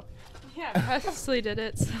did that. Yeah, Presley did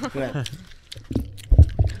it. So. Yeah.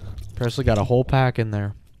 Presley got a whole pack in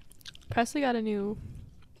there. Presley got a new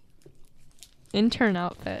intern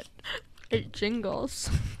outfit. It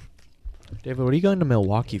jingles. David, what are you going to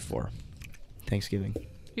Milwaukee for? Thanksgiving. Do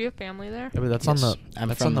you have family there? Yeah, but that's Yes, on I'm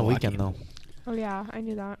that's from on the Milwaukee. weekend though. Oh yeah, I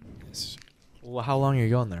knew that. Yes. Well, how long are you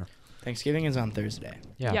going there? Thanksgiving is on Thursday.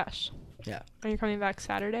 Yeah. Yes. Yeah. Are you coming back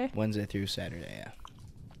Saturday? Wednesday through Saturday. Yeah.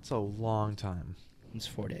 It's a long time. It's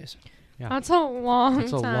 4 days. Yeah. That's a long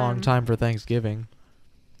That's a time. long time for Thanksgiving.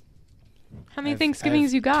 How many I Thanksgivings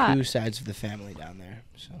have you got? 2 sides of the family down there.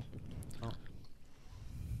 So. Oh.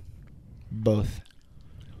 Both.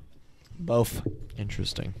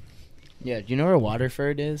 Interesting. Yeah. Do you know where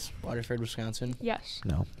Waterford is? Waterford, Wisconsin. Yes.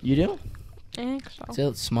 No. You do? I think so. It's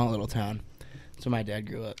a small little town. That's where my dad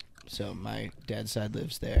grew up. So my dad's side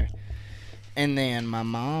lives there. And then my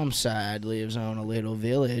mom's side lives on a little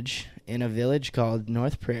village in a village called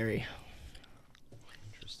North Prairie.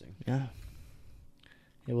 Interesting. Yeah.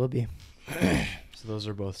 It will be. So those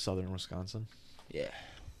are both southern Wisconsin. Yeah.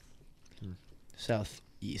 Hmm.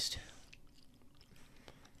 Southeast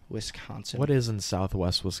Wisconsin. What is in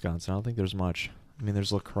southwest Wisconsin? I don't think there's much. I mean,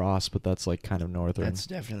 there's La Crosse, but that's like kind of northern. That's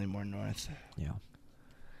definitely more north. Yeah.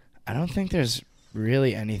 I don't think there's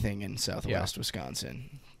really anything in southwest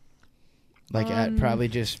Wisconsin. Like at probably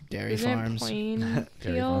just dairy Isn't it farms. Plain Dairy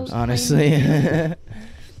fields? farms. Honestly.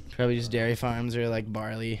 Probably just dairy farms or like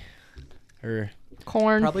barley or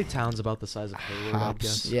Corn. Probably towns about the size of Hayward, I hops.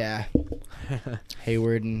 guess. Yeah.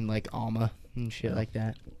 Hayward and like Alma and shit Yeah. like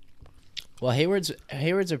that. Well, Hayward's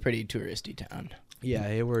a pretty touristy town. Yeah,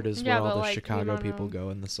 Hayward is Yeah, where all but, the like, Chicago you don't people know. go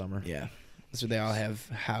in the summer. Yeah. So they all have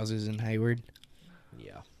houses in Hayward.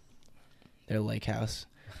 Yeah. Their lake house.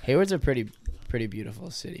 Hayward's a pretty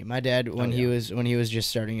beautiful city. My dad when he was just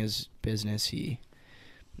starting his business, he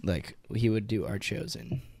would do art shows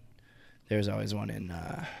and there's always one in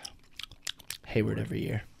Hayward every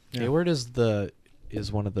year. Yeah. Hayward is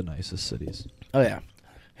one of the nicest cities. Oh yeah.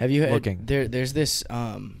 Have you had Looking. there's this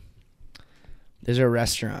there's a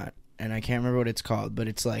restaurant and I can't remember what it's called, but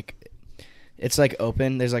it's like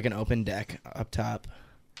open. There's like an open deck up top.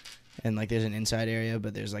 And like there's an inside area,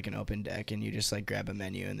 but there's like an open deck and you just like grab a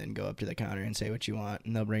menu and then go up to the counter and say what you want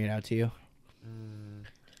and they'll bring it out to you.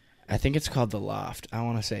 I think it's called The Loft. I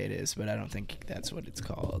want to say it is, but I don't think that's what it's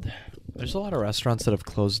called. There's a lot of restaurants that have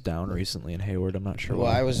closed down recently in Hayward. I'm not sure Well,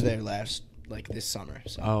 why. I was there this summer.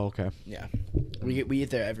 So. Oh, okay. Yeah. We eat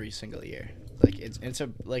there every single year. Like it's a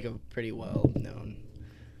pretty well known.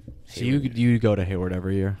 So you go to Hayward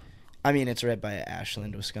every year? I mean, it's right by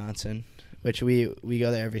Ashland, Wisconsin, which we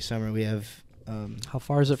go there every summer. We have How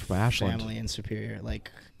far is it from Ashland? family in Superior.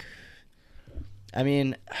 Like, I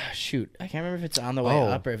mean, shoot, I can't remember if it's on the way Oh.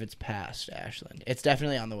 up or if it's past Ashland. It's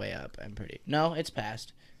definitely on the way up. No, it's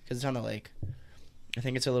past because it's on the lake. I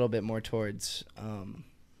think it's a little bit more towards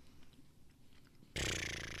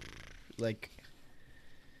like.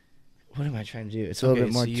 What am I trying to do? It's a little Okay,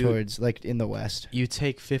 bit more so you- towards like in the west. You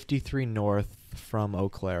take 53 north from Eau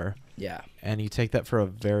Claire, Yeah. and you take that for a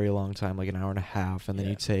very long time, like an hour and a half, and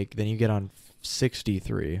then Yeah. you get on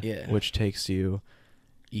 63, Yeah. which takes you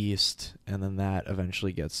east, and then that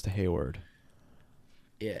eventually gets to Hayward,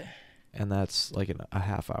 Yeah. and that's like a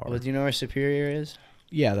half hour. Well, do you know where Superior is?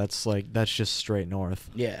 Yeah, that's just straight north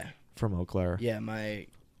Yeah. from Eau Claire. Yeah, I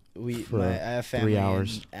For have 3 family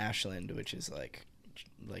hours. in Ashland, which is like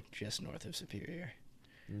just north of Superior.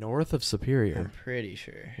 North of Superior. I'm pretty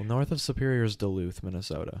sure. Well, north of Superior is Duluth,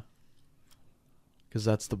 Minnesota, because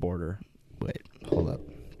that's the border. Wait, hold up.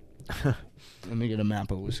 Let me get a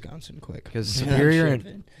map of Wisconsin quick. Because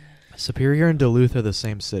Superior and Duluth are the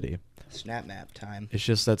same city. Snap map time. It's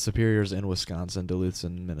just that Superior's in Wisconsin, Duluth's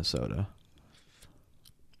in Minnesota.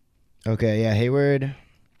 Okay, yeah, Hayward.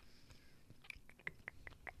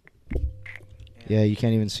 Yeah, you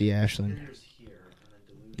can't even see Ashland. Here's here, and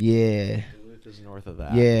then Duluth. Yeah. Duluth is north of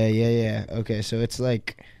that. Yeah. Okay, so it's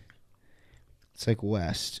like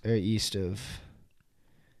west or east of.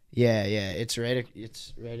 Yeah. It's right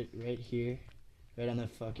here, right on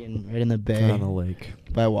the bay, Right on the lake.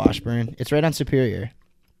 by Washburn. It's right on Superior,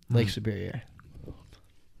 Lake Mm. Superior.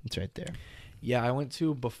 It's right there. Yeah, I went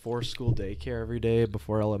to before school daycare every day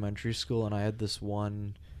before elementary school, and I had this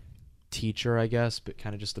one teacher, I guess, but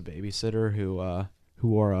kind of just a babysitter who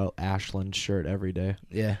wore a Ashland shirt every day.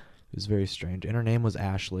 Yeah. It was very strange, and her name was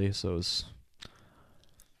Ashley, so it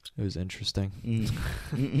was interesting.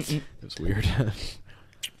 It was weird.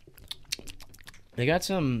 They got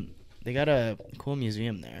a cool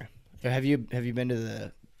museum there. Have you been to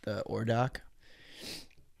the Ordock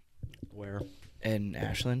Where? in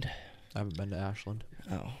Ashland? I haven't been to Ashland.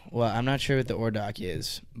 Oh, well, I'm not sure what the Ordock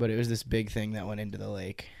is, but it was this big thing that went into the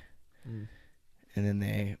lake, and then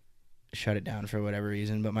they shut it down for whatever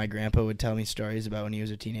reason. But my grandpa would tell me stories about when he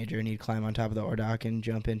was a teenager and he'd climb on top of the Ordock and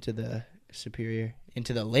jump into the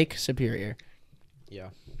Lake Superior, Yeah.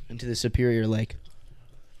 into the Superior Lake.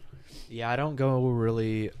 Yeah, I don't go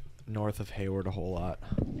really north of Hayward a whole lot.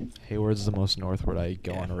 Hayward's the most northward I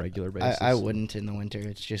go on a regular basis. I wouldn't in the winter.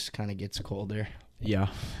 It just kind of gets colder. Yeah.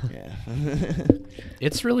 Yeah.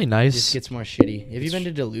 It's really It nice. just gets more shitty. Have you been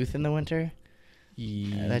to Duluth in the winter?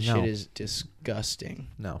 That No. shit is disgusting.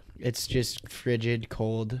 No. It's just frigid,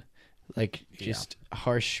 cold, like just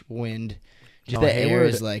harsh wind. Just No, the air Hayward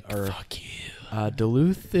is like, or- fuck you.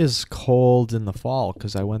 Duluth is cold in the fall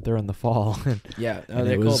because I went there in the fall. And Yeah, and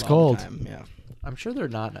they're it was cold. cold. All the time, yeah. I'm sure they're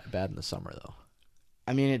not bad in the summer, though.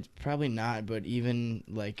 I mean, it's probably not, but even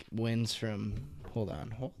like winds from. Hold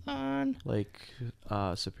on. Like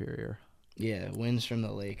Superior. Yeah, winds from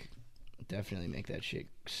the lake definitely make that shit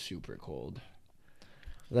super cold.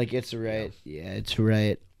 Like it's right. Yeah, it's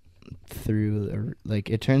right through. Like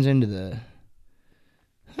it turns into the.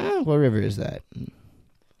 What river is that?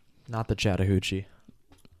 Not the Chattahoochee.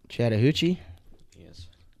 Chattahoochee? Yes.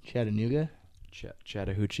 Chattanooga?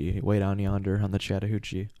 Chattahoochee. Way down yonder on the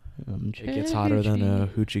Chattahoochee. Um, It gets hotter than a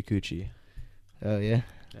hoochie coochie. Oh yeah.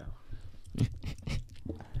 Yeah.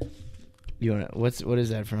 You wanna? What is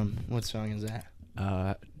that from? What song is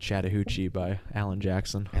that? Chattahoochee by Alan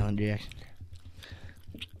Jackson. Alan Jackson.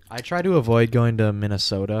 I try to avoid going to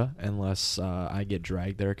Minnesota unless I get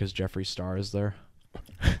dragged there because Jeffree Star is there.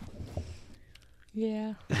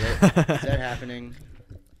 Yeah. Is that happening?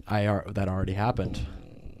 That already happened.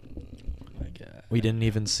 Oh my God. We didn't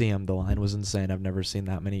even see him. The line was insane. I've never seen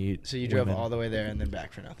that many. So you drove women. all the way there and then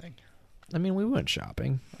back for nothing. I mean, we went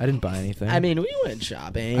shopping. I didn't buy anything. I mean, we went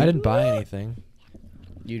shopping. I didn't buy anything.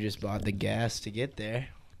 You just bought the gas to get there.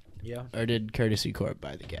 Yeah. Or did Courtesy Corp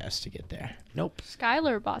buy the gas to get there? Nope.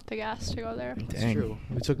 Skylar bought the gas to go there. That's Dang. true.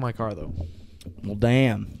 We took my car though. Well,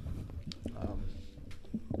 damn.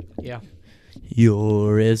 Yeah.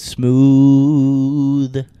 You're as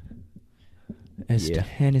smooth as Yeah.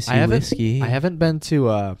 Tennessee I haven't. whiskey. I haven't been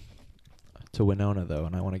to Winona though,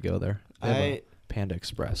 and I want to go there. They have a I Panda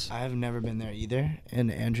Express. I've never been there either,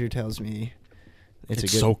 and Andrew tells me It's a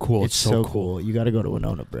good, so cool. It's It's so so cool. cool. You got to go to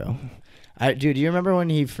Winona, bro. Dude, do you remember when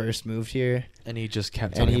he first moved here? And he just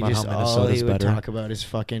kept And talking he about just how all Minnesota's he would better. talk about is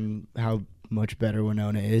fucking how much better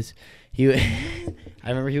Winona is. He, would I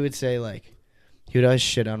remember he would say like, he would always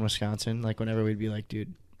shit on Wisconsin. Like whenever we'd be like,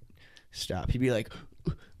 dude, stop. He'd be like,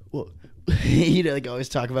 well, he'd like always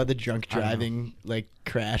talk about the drunk I know. driving like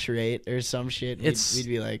crash rate or some shit. We'd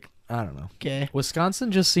be like, I don't know. okay.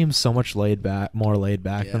 Wisconsin just seems so much more laid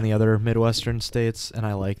back Yeah. than the other Midwestern states, and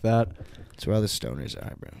I like that. That's where all the stoners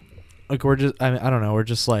are, bro. Like I don't know, we're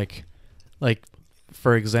just like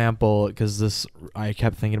for example, because I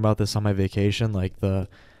kept thinking about this on my vacation, like the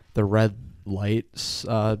red lights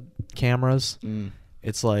cameras.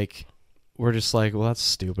 It's like we're just like, well, that's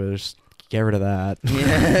stupid. Just get rid of that.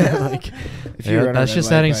 Yeah. Like, If you run a that's red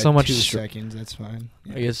just light adding by so much 2 str- seconds, that's fine.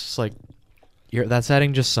 Yeah. It's just like that's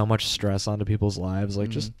adding just so much stress onto people's lives. Like,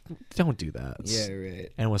 just don't do that. Yeah,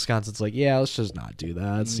 right. And Wisconsin's like, yeah, let's just not do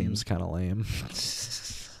that. It seems kind of lame.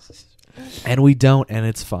 And we don't, and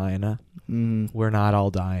it's fine. We're not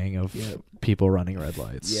all dying of people running red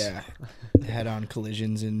lights. Yeah. Head-on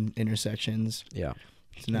collisions in intersections. Yeah.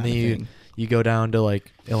 It's not And a then thing. you go down to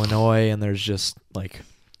like Illinois, and there's just like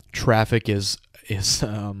traffic is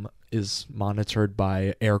monitored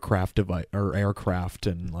by aircraft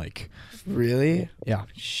and like Really? yeah.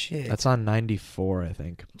 Shit. That's on 94, I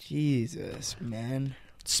think. Jesus, man.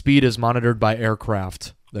 Speed is monitored by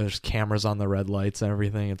aircraft. There's cameras on the red lights and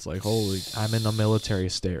everything. It's like, holy, I'm in a military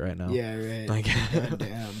state right now. Yeah, right. Like,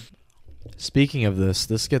 Goddamn. Speaking of this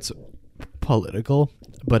gets political,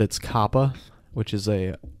 but it's COPPA, which is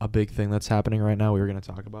a big thing that's happening right now. We were going to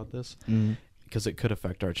talk about this because it could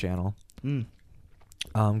affect our channel.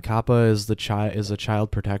 COPPA is a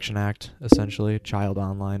Child Protection Act, essentially, Child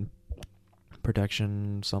Online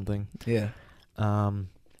Protection something. Yeah.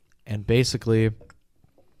 And basically,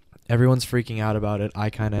 everyone's freaking out about it. I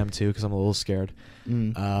kind of am too because I'm a little scared.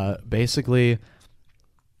 Basically,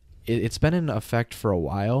 it's been in effect for a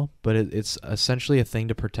while, but it's essentially a thing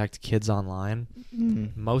to protect kids online.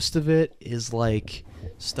 Most of it is like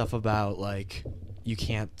stuff about like you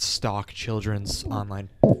can't stalk children's online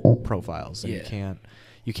profiles. And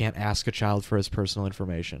you can't ask a child for his personal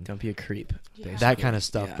information. Don't be a creep. Yeah. That kind of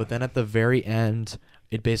stuff. Yeah. But then at the very end,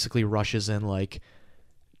 it basically rushes in like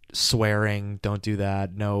swearing, don't do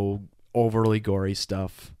that, no overly gory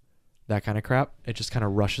stuff, that kind of crap. It just kind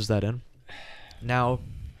of rushes that in. Now,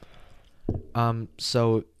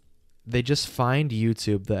 so they just fined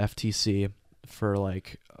YouTube, the FTC, for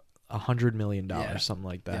like $100 million, something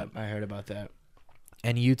like that. Yeah, I heard about that.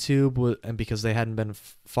 And YouTube and because they hadn't been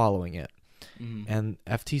following it. And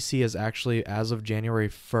FTC is actually, as of January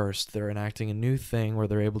 1st, they're enacting a new thing where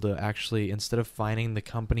they're able to actually, instead of fining the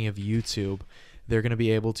company of YouTube, they're going to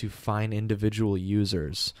be able to fine individual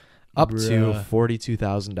users up to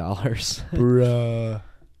 $42,000. Bruh.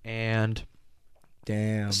 And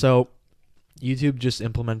damn. So YouTube just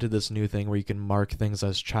implemented this new thing where you can mark things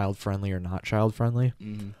as child-friendly or not child-friendly.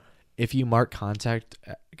 If you mark content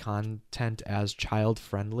as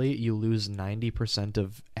child-friendly, you lose 90%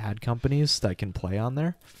 of ad companies that can play on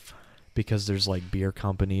there because there's like beer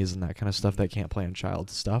companies and that kind of stuff that can't play on child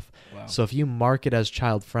stuff. Wow. So if you mark it as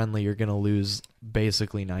child-friendly, you're going to lose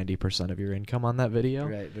basically 90% of your income on that video.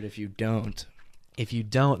 Right, but if you don't,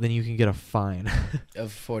 then you can get a fine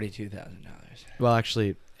of $42,000. Well,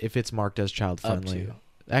 actually, if it's marked as child-friendly.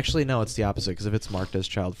 Actually, no, it's the opposite, because if it's marked as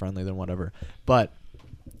child-friendly, then whatever. But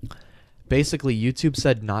basically, YouTube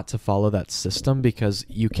said not to follow that system because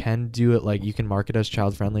you can do it, like, you can mark it as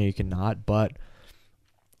child-friendly, you can not, but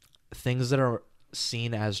things that are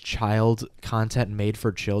seen as child content made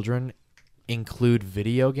for children include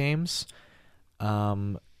video games,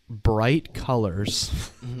 bright colors,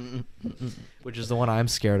 which is the one I'm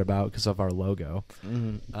scared about because of our logo,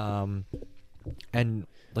 and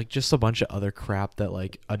like just a bunch of other crap that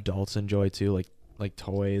like adults enjoy too, like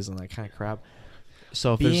toys and that kind of crap.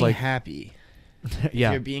 So if being there's like happy, yeah,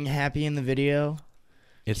 if you're being happy in the video,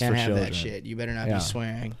 it's can't for have children. that shit. You better not be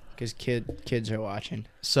swearing because kids are watching.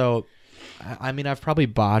 So, I mean, I've probably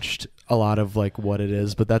botched a lot of like what it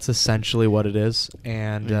is, but that's essentially what it is.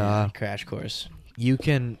 And crash course. You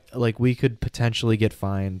can we could potentially get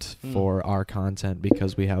fined for our content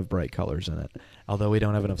because we have bright colors in it. Although we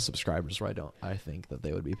don't have enough subscribers, where I think that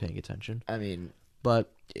they would be paying attention. I mean,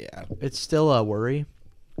 but yeah, it's still a worry.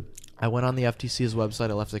 I went on the FTC's website,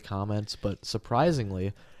 I left a comment, but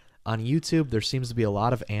surprisingly, on YouTube, there seems to be a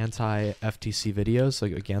lot of anti-FTC videos,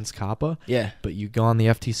 like against COPPA. Yeah. But you go on the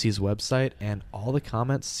FTC's website, and all the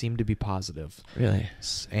comments seem to be positive. Really?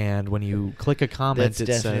 And when you click a comment,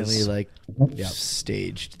 that's definitely says,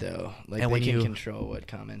 staged, though. Like, and they when can you control what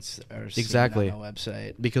comments are seen exactly on the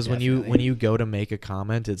website. Because when you go to make a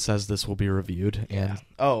comment, it says this will be reviewed. And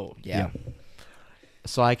yeah.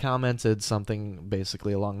 So I commented something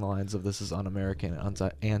basically along the lines of this is un-American,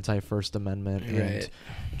 anti-First Amendment, and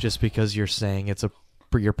just because you're saying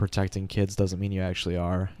you're protecting kids doesn't mean you actually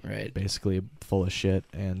are. Right. Basically full of shit,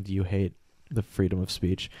 and you hate the freedom of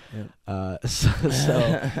speech. Yep.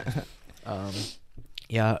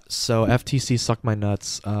 So FTC suck my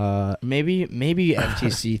nuts. Maybe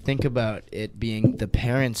FTC think about it being the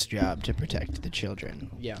parents' job to protect the children.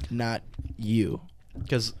 Yeah. Not you.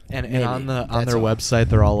 Because and on their website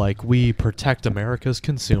they're all like, we protect America's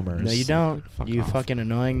consumers. No, you don't. You off. Fucking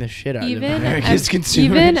annoying the shit out of Even America's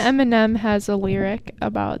consumers. Even Eminem has a lyric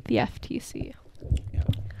about the FTC. Yeah,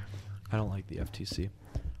 I don't like the FTC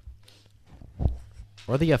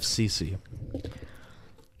or the FCC.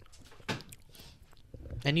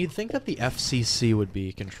 And you'd think that the FCC would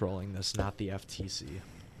be controlling this, not the FTC,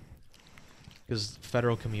 because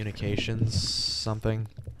Federal Communications something.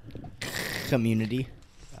 Community.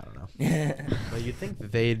 I don't know. But you'd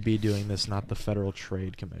think they'd be doing this, not the Federal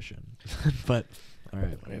Trade Commission. But, all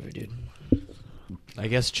right. Whatever, dude. I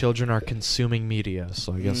guess children are consuming media,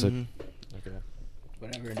 so I guess it... Okay.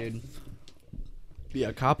 Whatever, dude.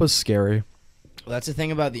 Yeah, COPPA's scary. Well, that's the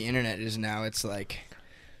thing about the internet is now it's like...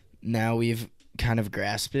 Now we've kind of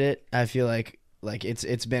grasped it. I feel like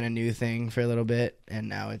it's been a new thing for a little bit, and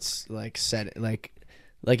now it's like set... Like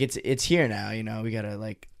it's here now, you know? We gotta,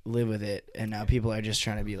 like... live with it, and now people are just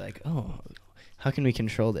trying to be like, oh, how can we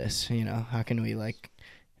control this, you know? How can we like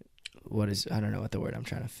what is, I don't know what the word I'm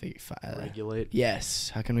trying to Regulate.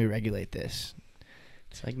 Yes. How can we regulate this?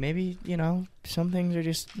 It's like maybe, some things are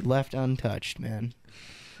just left untouched, man.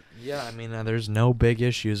 Yeah, I mean, there's no big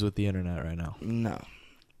issues with the internet right now. No,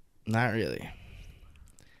 not really.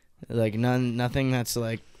 Like nothing that's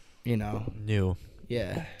like, New.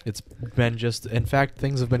 Yeah. It's been in fact,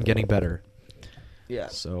 things have been getting better. Yeah.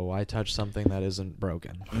 So why touch something that isn't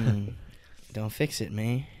broken? Don't fix it,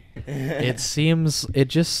 man.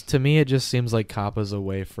 To me, it just seems like COP is a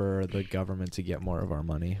way for the government to get more of our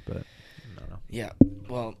money, but I don't know. Yeah.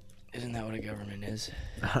 Well, isn't that what a government is?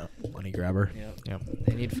 Money grabber. Yep.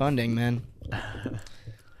 They need funding, man.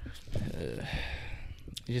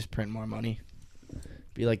 You just print more money.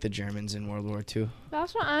 Be like the Germans in World War II.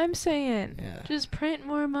 That's what I'm saying. Yeah. Just print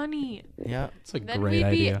more money. Yeah. It's a Then great we'd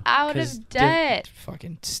idea. be out of debt.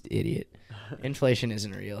 Fucking idiot. Inflation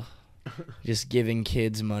isn't real. Just giving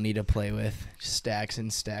kids money to play with. Stacks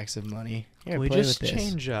and stacks of money. Here, Can we play just with this.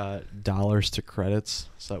 change dollars to credits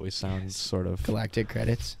so that we sound sort of Galactic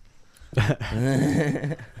credits.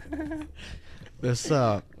 This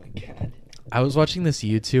God. I was watching this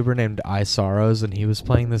YouTuber named iSorrows, and he was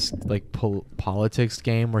playing this like politics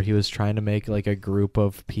game where he was trying to make like a group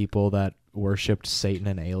of people that worshipped Satan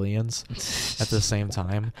and aliens at the same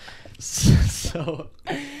time. So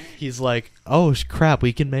he's like, "Oh crap,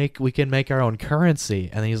 we can make our own currency."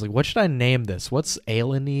 And then he's like, "What should I name this? What's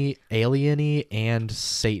alieny and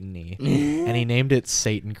Satany?" And he named it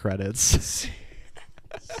Satan Credits.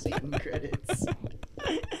 Satan credits.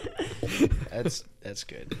 That's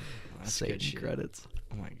good. That's Satan good shit. Credits.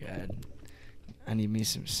 Oh my god. I need me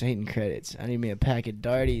some Satan credits. I need me a pack of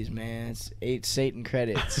Darties, man. It's 8 Satan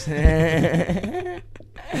credits. Oh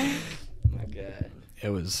my god. It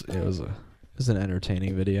was an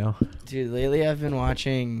entertaining video. Dude, lately I've been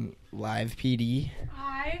watching Live PD.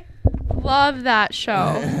 I love that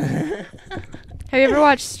show. Have you ever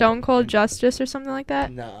watched Stone Cold Justice or something like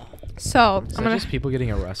that? No. So Is I'm that gonna. just people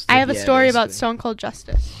getting arrested? I have a Yeah, story about basically. Stone Cold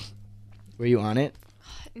Justice. Were you on it?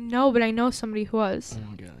 No, but I know somebody who was. Oh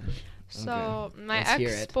my gosh. So Okay. my Let's hear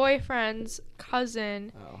it. ex-boyfriend's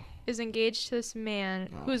cousin Oh. is engaged to this man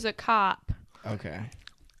Oh. who's a cop, Okay.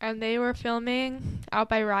 and they were filming out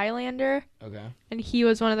by Rylander, Okay. and he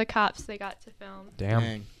was one of the cops they got to film. Damn.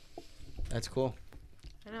 Dang. That's cool.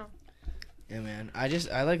 I know. Yeah, man. I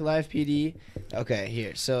like Live PD. Okay,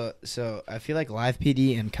 here. So I feel like Live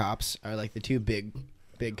PD and Cops are like the two big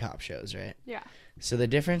cop shows, right? Yeah. So the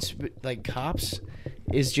difference, like Cops,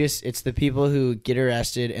 is just it's the people who get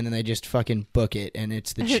arrested and then they just fucking book it, and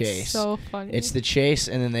it's the chase. It's so funny. It's the chase,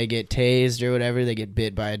 and then they get tased or whatever. They get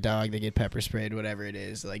bit by a dog. They get pepper sprayed, whatever it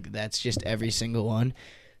is. Like that's just every single one,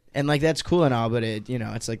 and like that's cool and all, but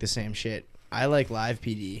it's like the same shit. I like Live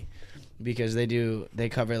PD because they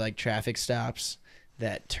cover like traffic stops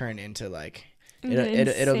that turn into like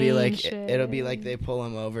it'll be like it'll be like they pull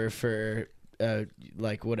them over for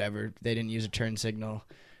like whatever, they didn't use a turn signal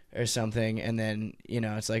or something, and then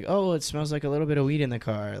it's like, oh, it smells like a little bit of weed in the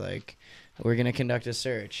car, like we're gonna conduct a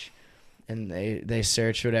search, and they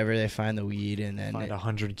search whatever, they find the weed, and then Find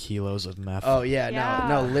 100 kilos of meth. oh yeah, Yeah.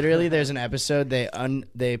 no literally there's an episode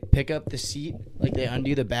they pick up the seat, like they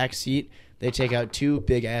undo the back seat, they take out 2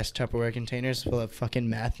 big ass Tupperware containers full of fucking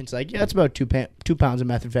meth. It's like, yeah, it's about 2 pounds of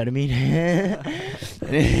methamphetamine.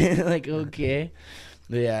 Like, okay.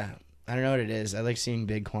 But yeah, I don't know what it is. I like seeing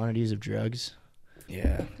big quantities of drugs.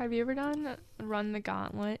 Yeah. Have you ever done Run the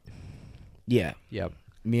Gauntlet? Yeah. Yep.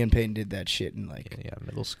 Me and Peyton did that shit in like Yeah,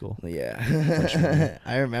 middle school. yeah.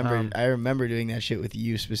 I remember doing that shit with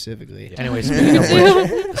you specifically. Anyway,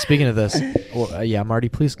 speaking of this, yeah, Marty,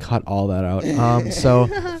 please cut all that out. So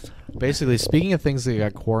basically, speaking of things that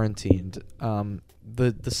got quarantined, the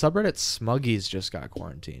subreddit Smuggies just got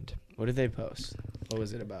quarantined. What did they post? What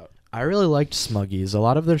was it about? I really liked Smuggies. A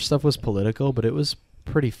lot of their stuff was political, but it was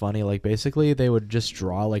pretty funny. Like basically, they would just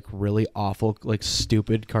draw like really awful, like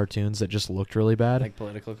stupid cartoons that just looked really bad. Like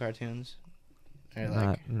political cartoons? Or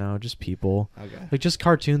like No, just people. okay. Like just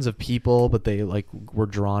cartoons of people, but they like were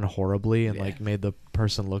drawn horribly and Yeah. like made the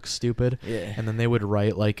person look stupid. Yeah. And then they would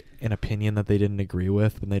write like an opinion that they didn't agree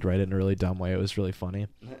with, and they'd write it in a really dumb way. It was really funny.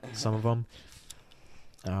 Some of them.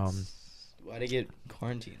 Why'd it get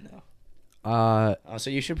quarantined though? Oh, So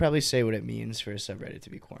you should probably say what it means for a subreddit to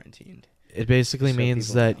be quarantined. it basically So means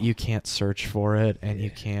people that know. you can't search for it, and you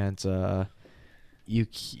Yeah. can't.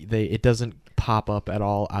 It doesn't pop up at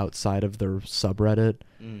all outside of their subreddit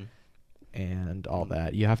and all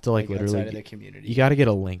that. You have to like literally. outside of the community. You got to get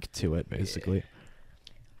a link to it, basically.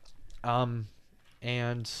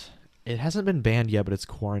 And it hasn't been banned yet, but it's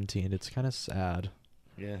quarantined. It's kind of sad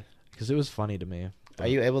Yeah. because it was funny to me. Are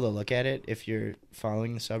you able to look at it if you're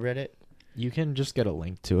following the subreddit? You can just get a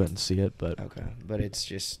link to it and see it, but Okay, but it's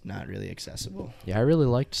just not really accessible. yeah, I really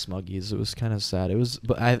liked Smuggies. It was kind of sad. It was,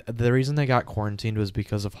 but the reason they got quarantined was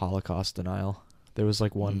because of Holocaust denial. There was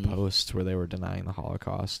like one post where they were denying the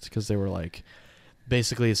Holocaust because they were like,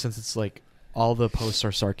 basically, since it's like all the posts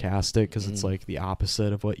are sarcastic because it's like the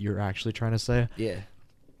opposite of what you're actually trying to say. Yeah.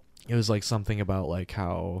 It was like something about like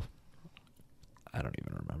how, I don't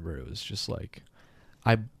even remember. It was just like,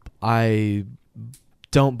 I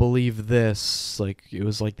don't believe this. Like it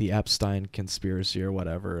was like the Epstein conspiracy or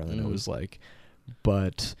whatever, and then it was like,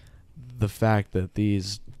 but the fact that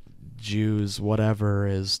these Jews whatever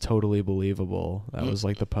is totally believable. That was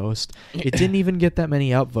like the post. It didn't even get that many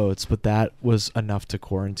upvotes, but that was enough to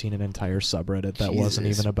quarantine an entire subreddit that wasn't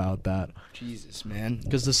even about that. Jesus, man.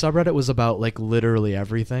 Because the subreddit was about like literally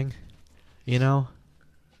everything, you know?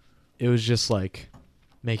 It was just like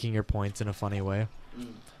making your points in a funny way.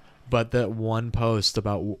 But that one post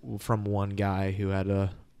about from one guy who had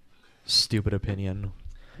a stupid opinion,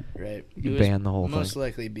 right? You banned the whole thing. Most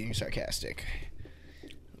likely being sarcastic.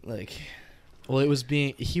 Like, well, it was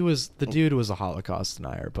being the dude was a Holocaust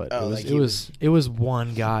denier, but it was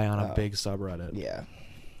one guy on a big subreddit. Yeah.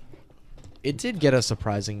 It did get a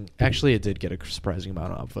surprising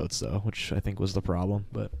amount of upvotes though, which I think was the problem.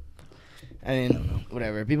 But I mean,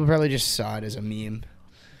 whatever. People probably just saw it as a meme.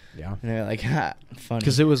 Yeah. And they're like, ha, funny.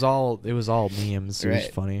 Because it was all memes. It was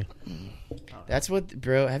funny. That's what,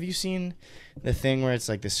 bro. Have you seen the thing where it's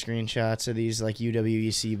like the screenshots of these like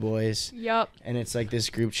UWEC boys? Yep. And it's like this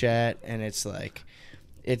group chat, and it's like,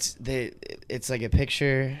 it's like a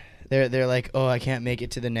picture. They're like, oh, I can't make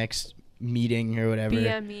it to the next meeting or whatever.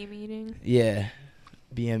 BME meeting. Yeah.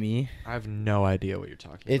 BME. I have no idea what you're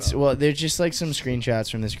talking about. Well, they're just like some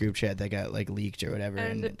screenshots from this group chat that got like leaked or whatever.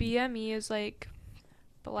 And the BME is like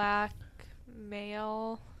Black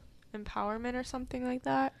Male Empowerment or something like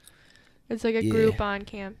that. It's like a group on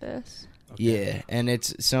campus. Okay. Yeah, and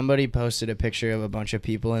it's somebody posted a picture of a bunch of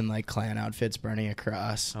people in like Klan outfits burning a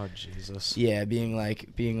cross. Oh Jesus. Yeah, being like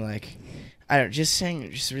I don't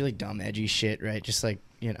saying really dumb edgy shit, right? Just like,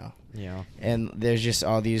 you know. Yeah. And there's just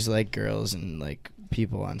all these like girls and like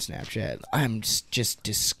people on Snapchat. I'm just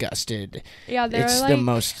disgusted. Yeah, they're it's like the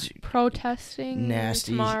most protesting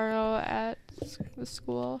nasty tomorrow at the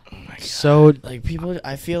school. Oh my God. So like people,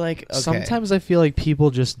 I feel like sometimes I feel like people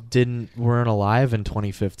just weren't alive in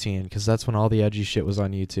 2015 because that's when all the edgy shit was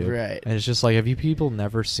on YouTube. Right. And it's just like, have you people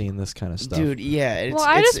never seen this kind of stuff? Dude, yeah. Well,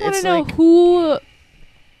 I just want to know who.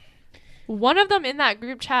 One of them in that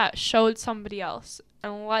group chat showed somebody else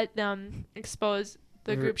and let them expose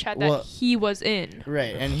the group chat that he was in.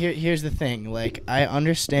 Right, and here's the thing. Like, I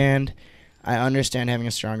understand having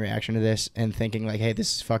a strong reaction to this and thinking like, hey,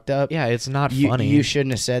 this is fucked up. Yeah, it's not funny. You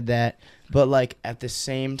shouldn't have said that. But like at the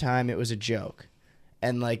same time, it was a joke,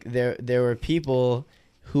 and like there were people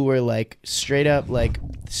who were like straight up like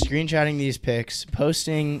screenshotting these pics,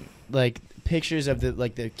 posting like pictures of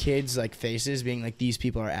the kids like faces, being like, these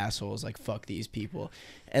people are assholes, like fuck these people,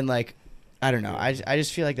 and like I don't know. I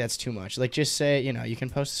just feel like that's too much. Like just say, you know, you can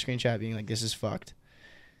post a screenshot being like, this is fucked.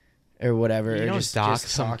 Or whatever. You or don't just dox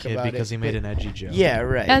just some talk kid about because it. he made an edgy joke. Yeah,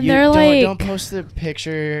 right. And you they're don't like, post the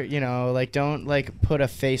picture, you know, like don't like put a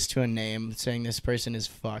face to a name saying this person is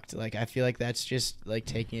fucked. Like I feel like that's just like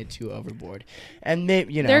taking it too overboard. And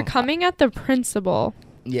maybe, you know, they're coming at the principal.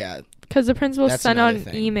 Yeah. Because the principal sent out an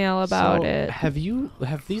thing. email about it. Have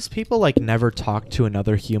these people like never talked to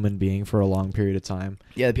another human being for a long period of time?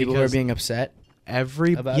 Yeah, the people who are being upset.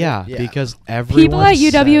 Because everyone people at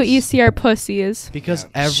UWEC are pussies. Because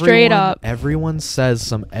everyone says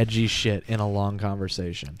some edgy shit in a long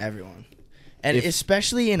conversation. Everyone. And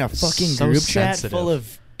especially in a fucking group sensitive. chat full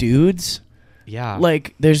of dudes. Yeah.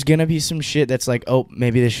 Like, there's gonna be some shit that's like, oh,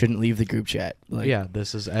 maybe this shouldn't leave the group chat. Like, yeah,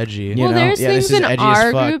 this is edgy. Well, there's things in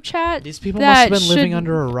our group chat. These people must have been living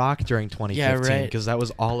under a rock during 2015 because that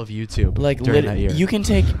was all of YouTube. Like, during that year. You can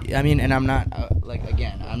take. I mean, and I'm not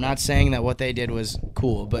again, I'm not saying that what they did was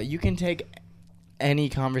cool, but you can take any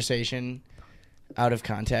conversation out of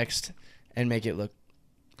context and make it look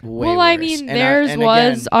way worse. I mean, theirs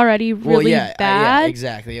was already really bad. Yeah,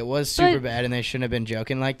 exactly. It was super bad, and they shouldn't have been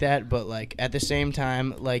joking like that. But like at the same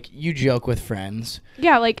time, like you joke with friends.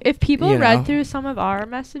 Yeah, like if people read through some of our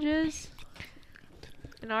messages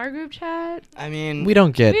in our group chat, I mean, we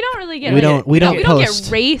don't get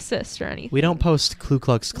racist or anything. We don't post Ku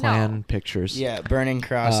Klux Klan pictures. Yeah, burning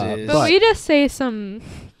crosses. But we just say some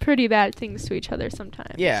pretty bad things to each other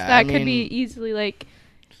sometimes. Yeah, that could be easily like.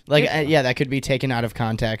 That could be taken out of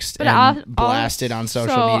context and blasted on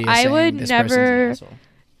social media. I would never.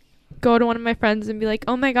 go to one of my friends and be like,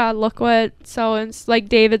 oh my god, look what so and like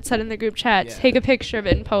David said in the group chat. Yeah. Take a picture of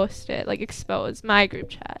it and post it, like expose my group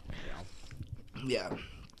chat. Yeah.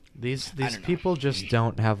 These don't know. people just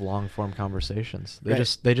don't have long form conversations. They Right.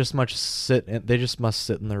 just must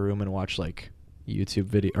sit in their room and watch like YouTube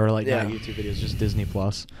video or like Yeah. not YouTube videos, just Disney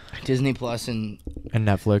Plus Disney Plus and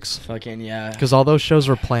Netflix. fucking yeah. Because all those shows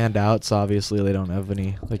were planned out, so obviously they don't have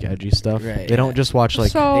any like edgy stuff. Right, They don't yeah. just watch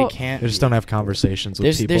like So- they can't. they just don't have conversations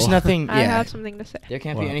with people. There's nothing. Yeah. I have something to say. There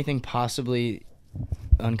can't What? be anything possibly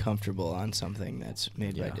uncomfortable on something that's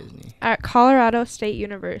made by Yeah. Disney. At Colorado State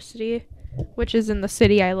University, which is in the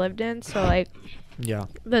city I lived in, so like Yeah.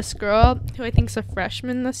 this girl who I think's a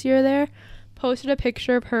freshman this year there posted a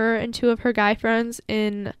picture of her and two of her guy friends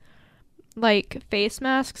in like face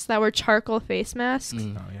masks that were charcoal face masks,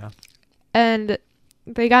 Mm. Oh yeah. and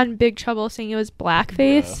they got in big trouble saying it was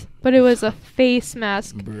blackface, Bruh. but it was a face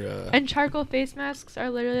mask. Bruh. And charcoal face masks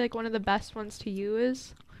are literally like one of the best ones to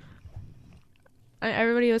use.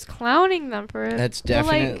 Everybody was clowning them for it. That's But,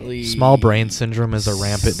 like, definitely Small brain syndrome is a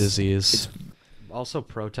rampant disease. Also,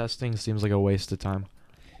 protesting seems like a waste of time.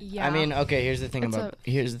 yeah. I mean, okay. Here's the thing It's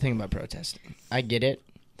about protesting. I get it.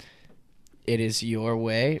 It is your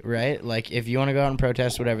way, right? Like, if you want to go out and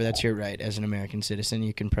protest, whatever, that's your right. As an American citizen,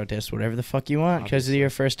 you can protest whatever the fuck you want because of Obviously. your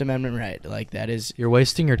First Amendment right. Like, that is. You're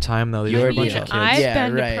wasting your time though. You're a bunch of kids. I've Yeah,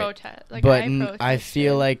 been right. to protest. Like, But I I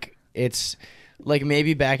feel protested. like it's like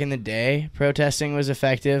maybe back in the day, protesting was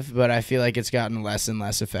effective, but I feel like it's gotten less and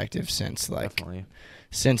less effective since Definitely.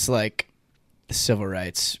 the civil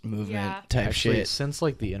rights movement Yeah. type Actually, shit. since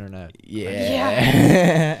like the internet.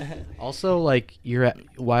 Yeah. Also, like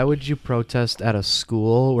why would you protest at a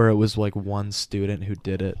school where it was like one student who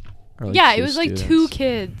did it? Or, like, yeah, two it was like two students?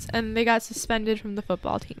 kids, and they got suspended from the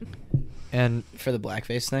football team. And For the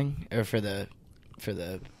blackface thing, or for the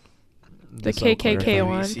The this Oak Cliff KKK thing.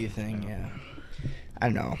 one. WC thing, yeah. I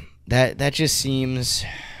don't know. That just seems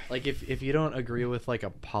Like if you don't agree with like a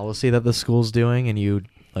policy that the school's doing and you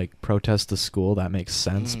like protest the school, that makes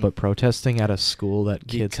sense. Mhm. But protesting at a school that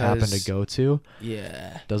kids happen Because- to go to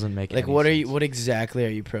yeah. doesn't make Like any what sense. what exactly are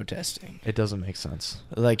you protesting? It doesn't make sense.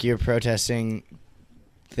 Like you're protesting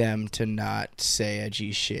them to not say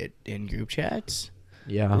edgy shit in group chats?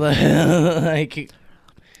 Yeah. Like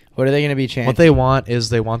what are they going to be chanting? What they want is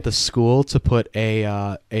they want the school to put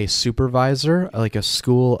a supervisor, like a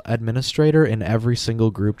school administrator, in every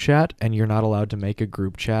single group chat, and you're not allowed to make a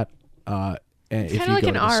group chat. It's if kind you of like go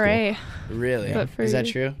an to the school. RA. Really? But for Is that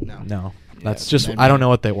you. true? No. No, Yeah, that's just maybe. I don't know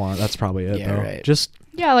what they want. That's probably it Yeah, though. right. Just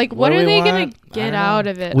Yeah, like What what do are we they want? gonna I get don't out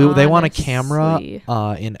know. of it? they want a camera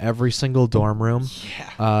honestly? in every single dorm room,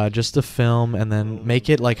 Yeah. just to film, and then make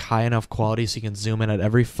it like high enough quality so you can zoom in at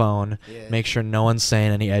every phone, Yeah. make sure no one's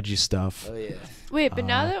saying any edgy stuff. Oh yeah. Wait, but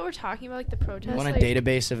now uh, that we're talking about like the You protests, want a like,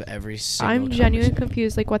 database of every single I'm genuinely conversation.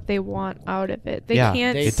 confused, like what they want out of it. They Yeah,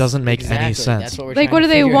 can't. it doesn't make any Exactly, sense. That's what we're Like, trying what to do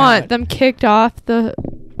they figure want? out. Them kicked off the,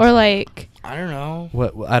 or like? I don't know.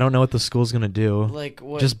 What I don't know what the school's gonna do. Like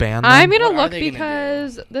what? Just ban them. I'm gonna What are look they gonna do?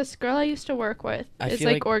 because this girl I used to work with I is feel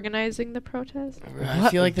like like- organizing the protest. I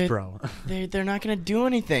feel like bro. they're not gonna do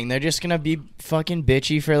anything. They're just gonna be fucking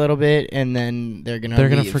bitchy for a little bit, and then they're gonna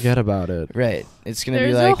They're forget about it. Right. It's gonna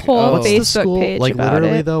There's be a like whole oh, What's Facebook the school page like? about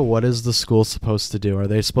Literally it. though, what is the school supposed to do? Are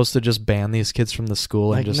they supposed to just ban these kids from the school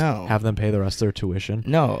Like, and just no. have them pay the rest of their tuition?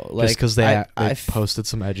 no, like just because they I posted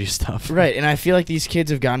some edgy stuff. right, and I feel like these kids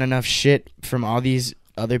have gotten enough shit from all these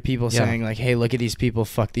other people Yeah. saying like, "Hey, look at these people,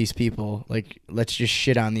 fuck these people." Like, let's just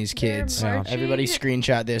shit on these They're kids. Yeah. marching- Everybody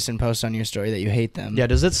screenshot this and post on your story that you hate them. Yeah.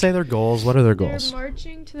 Does it say their goals? What are their They're goals?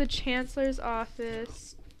 marching to the chancellor's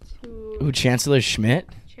office Ooh, to Chancellor Schmidt.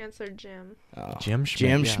 Chancellor Jim. Oh. Jim Schmidt.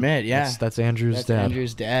 Jim Schmidt. Yeah. That's Andrew's That's dad.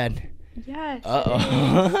 Andrew's dad. Yes. Uh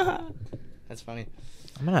oh. That's funny.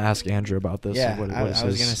 I'm gonna ask Andrew about this. Yeah, what I was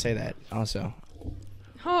his- gonna say that also.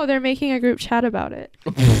 Oh, they're making a group chat about it.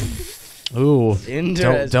 Ooh.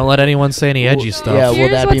 Interesting. Don't let anyone say any edgy Ooh, stuff. yeah, will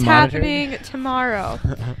Here's that be what's monitored? happening tomorrow.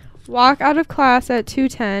 Walk out of class at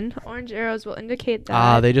 2:10. Orange arrows will indicate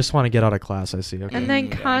that. They just want to get out of class. I see. Okay. And then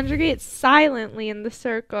Yeah. conjugate silently in the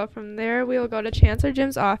circle. From there, we will go to Chancellor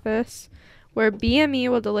Jim's office, where BME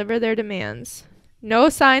will deliver their demands. No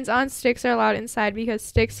signs on sticks are allowed inside because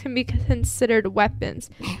sticks can be considered weapons.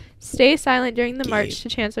 Stay silent during the march to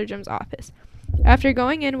Chancellor Jim's office. After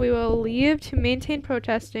going in, we will leave to maintain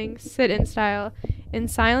protesting, sit-in style, in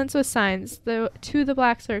silence with signs, to the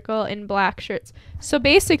black circle in black shirts. So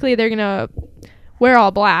basically, they're gonna wear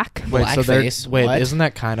all black. Wait, so they're Blackface? wait, What? isn't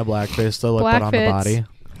that kind of blackface though? Like put on the Blackface.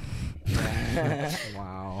 body.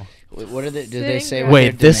 Wow. What are they? Did they say? Sitting what Wait,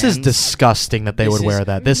 their this is demands? disgusting that they This would is- wear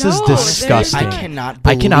that. This No, is they're disgusting. not. I cannot.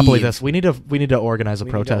 I cannot believe this. We need to organize a We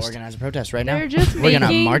need to protest. organize a protest right now. They're just We're gonna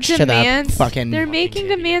making march demands. to the fucking. They're making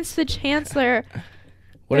demands to the chancellor.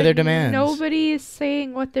 What are their but demands? Nobody is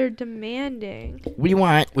saying what they're demanding. We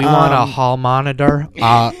want. We want a hall monitor.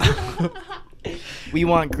 We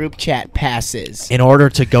want group chat passes. In order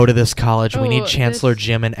to go to this college, we need Oh, Chancellor this-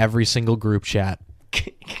 Jim in every single group chat.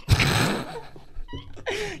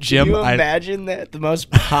 Can you I- imagine that the most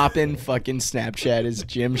poppin' fucking Snapchat is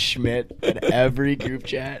Jim Schmidt in every group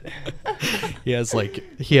chat? he has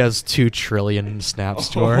 2 trillion snaps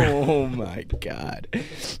to her. Oh my god,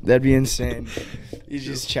 that'd be insane. He's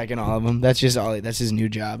just checking all of them. That's his new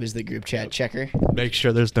job, is the group chat checker. Make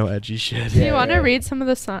sure there's no edgy shit. Do Yeah, you want to right. read some of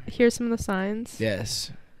the hear some of the signs?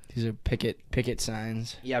 Yes, these are picket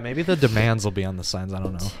signs. Yeah, maybe the demands will be on the signs. I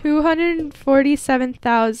don't know.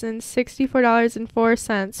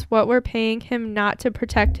 $247,064.04. What we're paying him not to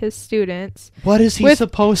protect his students. What is he With-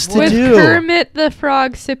 supposed to With do? Kermit the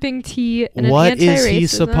Frog sipping tea and What an is anti-racism. he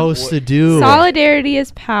supposed to do? Solidarity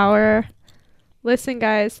is power. Listen,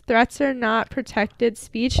 guys, threats are not protected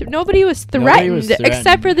speech. Nobody was threatened,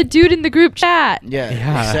 except for the dude in the group chat. Yeah,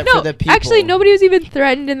 Yeah. except No, for the people. actually, nobody was even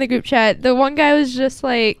threatened in the group chat. The one guy was just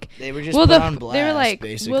like, They were just "Will put on blast, they were like,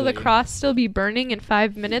 basically. will the cross still be burning in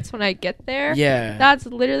 5 minutes when I get there?" Yeah. That's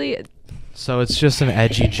literally So it's just an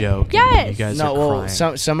edgy joke. and Yes. You guys No, are well,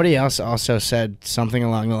 crying. somebody else also said something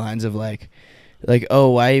along the lines of like, oh,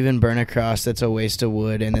 why even burn a cross? That's a waste of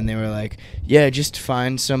wood. And then they were like, yeah, just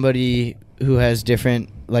find somebody who has a different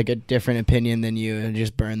opinion than you and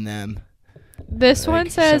just burn them. this Like, one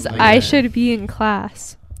says, something like "I that. should be in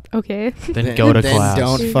class." Okay. Then go to then class.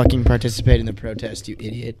 Don't fucking participate in the protest, you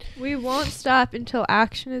idiot. We won't stop until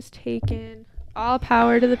action is taken. All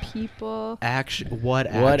power to the people. Action. What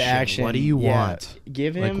action? What action? What do you Yeah. want?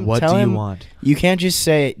 Give Like, him. what tell do you him, want? You can't just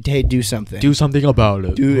say, "Hey, do something." Do something about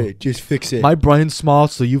it. Do it. Just fix it. My brain's small,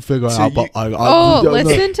 so you figure So out. you- Oh,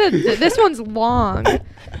 listen to this one's long.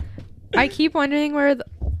 I keep wondering where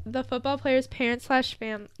the football players' parents /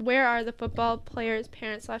 fam. Where are the football players'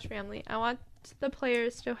 parents / family? I want the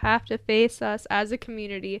players to have to face us as a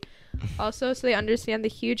community, also so they understand the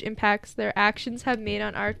huge impacts their actions have made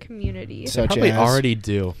on our community. Such Probably as, already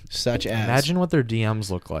do. Such as. Imagine what their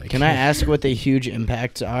DMs look like. Can I ask what the huge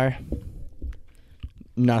impacts are?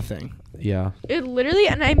 Nothing. Yeah. It literally,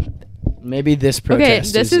 and I'm Maybe this okay.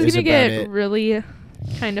 protest This is is gonna about get it. really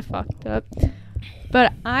kind of fucked up,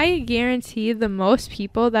 but I guarantee the most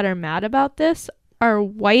people that are mad about this are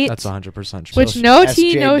white. That's 100% true. Which So no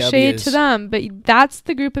tea, no shade SJWs. to them, but that's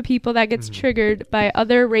the group of people that gets Mhm. triggered by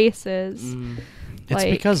other races. Mm. It's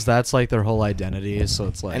like- because that's like their whole identity. So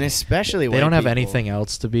it's like And especially they don't have white anything people.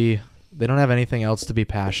 else to be. They don't have anything else to be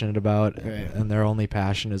passionate about, Right. and their only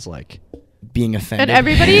passion is like being offended. And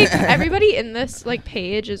everybody in this like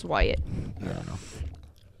page is white. I don't know.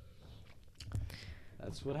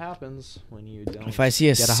 That's what happens when you don't. If I see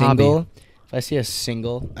a get a single,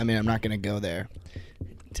 hobby. I mean, I'm not gonna go there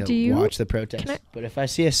to Do you- watch the protest. can I- But if I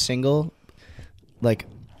see a single, like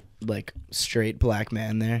straight black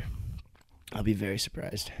man there, I'll be very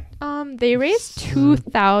surprised. They raised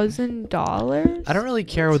 $2,000. I don't really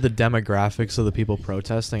care with the demographics of the people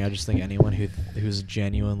protesting. I just think anyone who's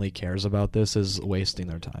genuinely cares about this is wasting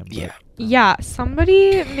their time. But, Yeah. Yeah,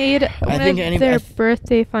 somebody made one think of any- their I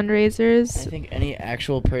birthday fundraisers. I think any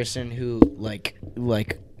actual person who like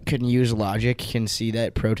can use logic can see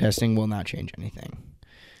that protesting will not change anything.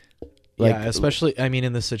 Like, yeah, especially I mean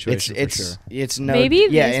in this situation for sure. It's no Maybe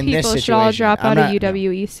yeah, these in this people should all situation, drop I'm out not- of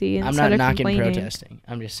UWEC I'm instead not of knocking complaining. protesting.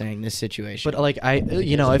 I'm just saying this situation. But like if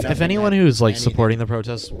nothing anyone that- who's like anything. supporting the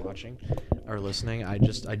protests, watching or listening, I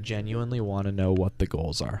genuinely want to know what the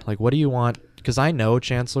goals are. Like, what do you want? Because I know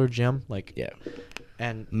Chancellor Jim, like, yeah,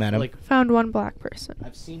 and Met him. like Found one black person.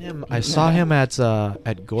 I've seen him. I saw him at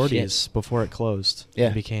Gordy's before it closed. Yeah.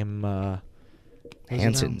 He became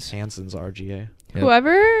Hanson's. Hanson's RGA. Yep.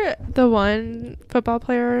 Whoever the one football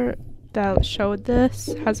player that showed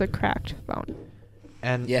this has a cracked phone.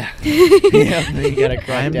 And yeah, yeah. You got a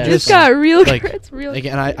crack I'm down. It's just- got real. like- It's real. like,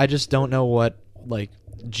 and I just don't know what like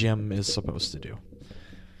Jim is supposed to do.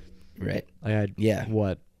 right. Like, Yeah.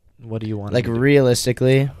 What do you want? Like him to do?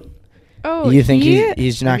 realistically, Oh, you think he,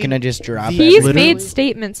 he's not I mean, gonna just drop? the- he's literally- made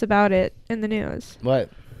statements about it in the news. What?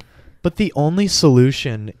 But the only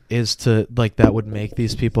solution is to like that would make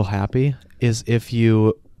these people happy is if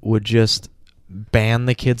you would just ban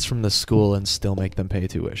the kids from the school and still make them pay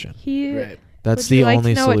tuition. He. Right. That's Would the you like to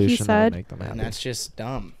only know what he solution that would said? make them And happy. that's just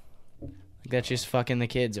dumb. Like, that's just fucking the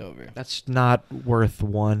kids over. That's not worth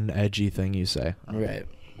one edgy thing you say. Right.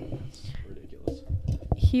 That's ridiculous.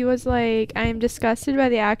 he was like, I am disgusted by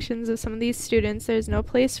the actions of some of these students. There's no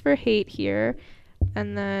place for hate here.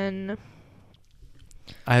 And then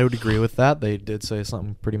I would agree with that. They did say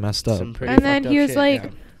something pretty messed up. Some pretty And then fucked he up was shit, like, yeah.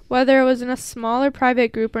 whether it was in a small or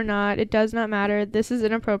private group or not, it does not matter. This is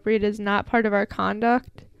inappropriate. It is not part of our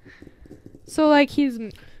conduct. So like he's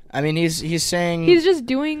saying he's just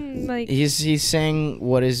doing like he's saying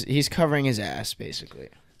he's covering his ass basically,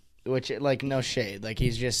 which like no shade, like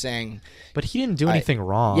he's just saying. But he didn't do anything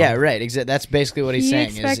wrong. Yeah, right. That's basically what he's saying.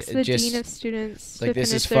 He expects Is the just dean of students like to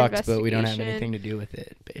this is finish their fucked, but we don't have investigation. anything to do with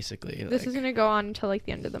it. Basically, This like, is gonna go on until like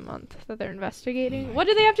the end of the month that they're investigating. What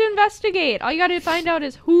do they have to investigate? All you gotta find out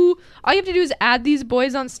is who. All you have to do is add these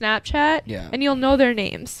boys on Snapchat, Yeah. and you'll know their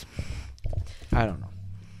names. I don't know.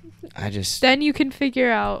 Then you can figure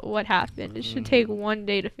out what happened. It should take one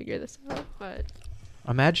day to figure this out, but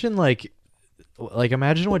Imagine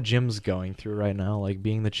imagine what Jim's going through right now, like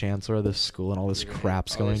being the chancellor of this school and all this Right.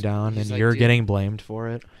 crap's All going this- down, he's and like, you're dude, getting blamed for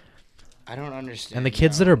it. I don't understand. And the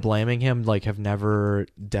kids that are blaming him like have never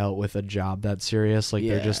dealt with a job that serious. Like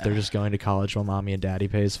they're Yeah. just going to college while mommy and daddy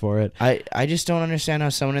pays for it. I just don't understand how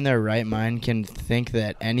someone in their right mind can think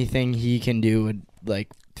that anything he can do would like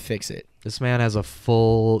fix it. This man has a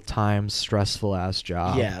full-time stressful ass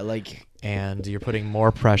job. Yeah, like And you're putting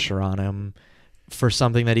more pressure on him for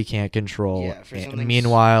something that he can't control. Yeah, for And something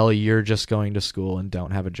meanwhile, you're just going to school and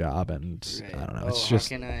don't have a job, and right. I don't know. Oh, It's how just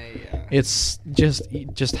can I, it's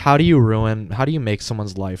just how do you make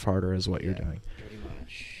someone's life harder is what you're doing. Pretty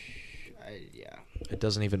much. It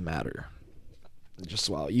doesn't even matter. Just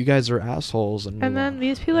you guys are assholes and and then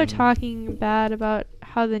these people are talking bad about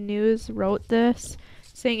how the news wrote this,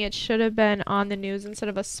 saying it should have been on the news instead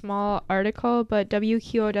of a small article, but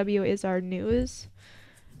WQOW is our news,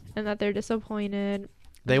 and that they're disappointed.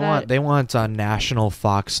 They want national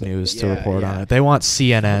Fox News to Yeah, report on yeah. it. They want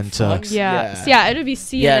CNN Fox? to. Yeah, it'd be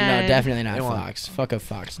CNN. Yeah, no, definitely not They want- Fox. Fuck a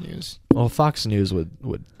Fox News. Well, Fox News would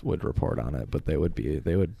report on it, but they would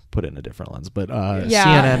put it in a different lens. But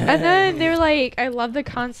Yeah, CNN. and then they're like, I love the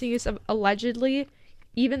constant use of allegedly,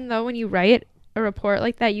 even though when you write a report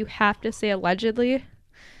like that, you have to say allegedly.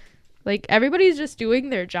 Like, everybody's just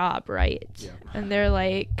doing their job, right? Yeah. And they're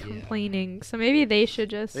like complaining. So maybe they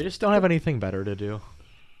should just. They just don't have anything better to do.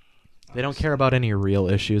 They don't care about any real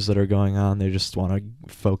issues that are going on. They just want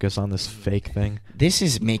to focus on this fake thing. This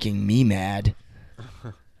is making me mad.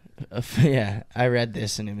 Yeah, I read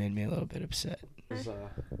this and it made me a little bit upset. It's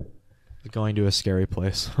going to a scary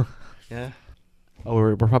place. Yeah. Oh,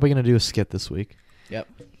 we're probably gonna do a skit this week. Yep.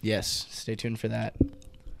 Yes. Stay tuned for that.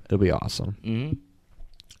 It'll be awesome.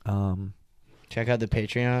 Mm-hmm. Check out the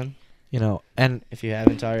Patreon And if you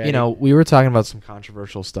haven't already. we were talking about some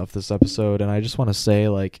controversial stuff this episode, and I just want to say,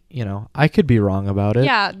 I could be wrong about it.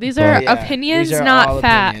 Yeah, these but- are Yeah, opinions, these are not all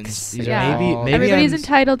facts. opinions. These are Yeah. all- Maybe Everybody's I'm-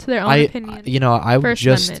 entitled to their own opinion. I First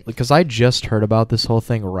just Amendment. because I just heard about this whole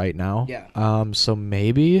thing right now. Yeah. So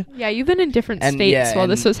maybe. Yeah, you've been in different And, states yeah, while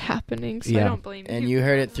this and- was happening, so I Yeah. don't blame And you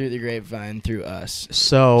heard it through the grapevine through us.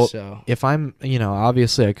 So if I'm,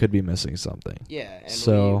 obviously I could be missing something. Yeah. And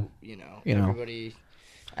So, everybody.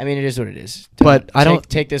 I mean, it is what it is. But I don't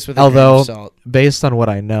take this with a grain of salt. Based on what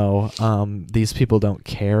I know, these people don't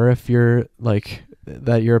care if you're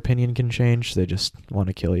that your opinion can change. They just want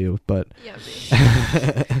to kill you. But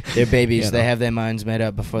They're babies. You They know. have their minds made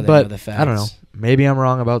up before they know the facts. I don't know. Maybe I'm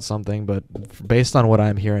wrong about something, but based on what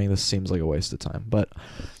I'm hearing, this seems like a waste of time. But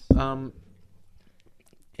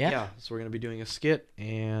Yeah. so we're gonna be doing a skit,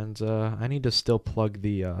 and I need to still plug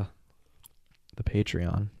the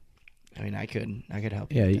Patreon. I mean, I could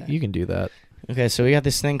help you. Yeah, with that. you can do that. Okay, so we got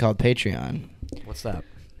this thing called Patreon, What's that?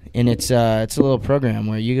 and it's a little program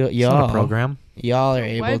where It's not a program. y'all are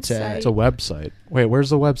It's a able website. to. It's a website. Wait, where's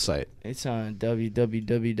the website? It's on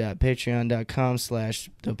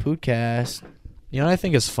www.patreon.com/the Pootcast. You know what I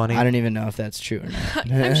think is funny? I don't even know if that's true or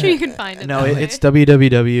not. I'm sure you can find it. No, that way. it's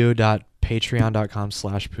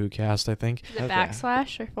www.patreon.com/Pootcast, I think. Is it Okay.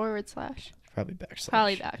 backslash or forward slash? Probably backslash.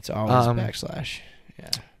 Probably back. It's always Um, backslash. Yeah.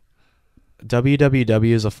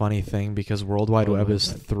 www is a funny thing because World Wide World Web Wide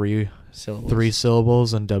is Web. three Syllables.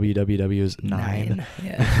 syllables and www is 9.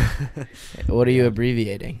 Yeah. What are you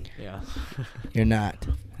abbreviating? Yeah. You're not.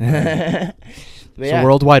 But So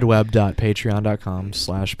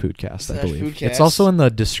worldwideweb.patreon.com/Pootcast, I believe. Pootcast. It's also in the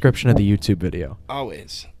description of the YouTube video.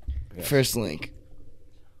 Always. Yes. First link.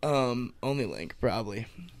 Only link, probably.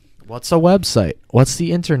 What's a website? What's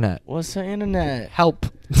the internet? What's the internet? Help.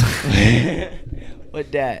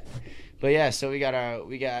 What that? But yeah, so we got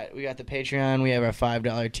the Patreon. We have our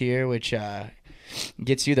 $5 tier, which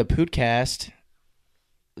gets you the Pootcast,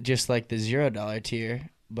 just like the $0 tier,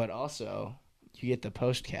 but also you get the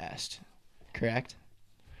postcast. Correct?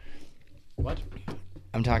 What?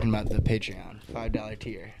 I'm talking about the Patreon $5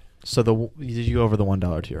 tier. So did you go over the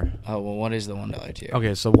 $1 tier? Oh well, what is the $1 tier?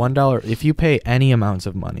 Okay, so $1. If you pay any amounts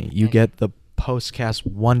of money, you get the postcast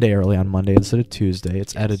 1 day early on Monday instead of Tuesday.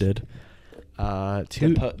 It's edited. The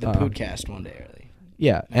Pootcast 1 day early.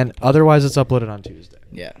 Yeah, and otherwise it's uploaded on Tuesday.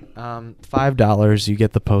 Yeah. $5 you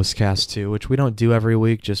get the postcast too, which we don't do every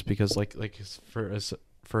week just because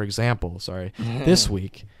for example, this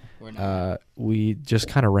week we just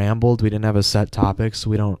kind of rambled. We didn't have a set topic, so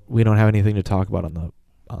we don't have anything to talk about on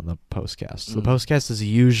the postcast. So the postcast is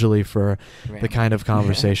usually for the kind of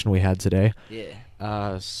conversation we had today.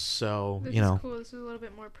 Yeah. So This you know. is cool. This is a little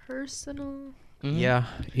bit more personal. Mm-hmm. Yeah,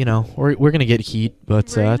 you know, we're gonna get heat,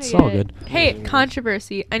 but it's all good. Hey,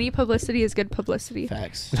 controversy. Any publicity is good publicity.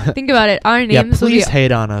 Facts. Think about it. Our Yeah, names will please be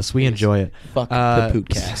hate on us. We enjoy it. Fuck the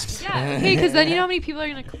Pootcast. Yeah, okay, because then you know how many people are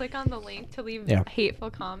going to click on the link to leave hateful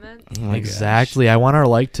comments? Oh my Exactly. I want our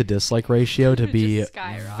like to dislike ratio to be Just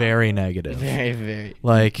skyrocket. very negative. Very, very.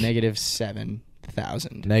 Like negative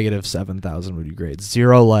 7,000. negative 7,000 would be great.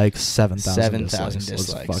 0 likes, 7,000 7,000 dislikes.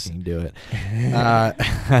 dislikes. Let's fucking do it.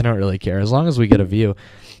 I don't really care as long as we get a view.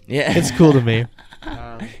 Yeah. It's cool to me.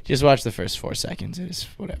 Just watch the first 4 seconds. It's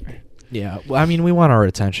whatever. Yeah. Well, I mean, we want our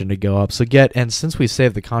attention to go up. So and since we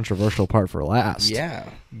saved the controversial part for last, Yeah.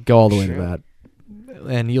 go all the way to True. that.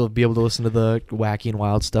 And you'll be able to listen to the wacky and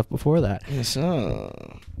wild stuff before that. So,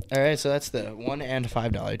 all right. So that's the $1 and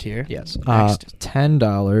 $5 tier. Yes. Next.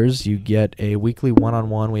 $10, you get a weekly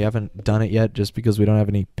one-on-one. We haven't done it yet just because we don't have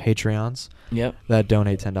any Patreons Yep. that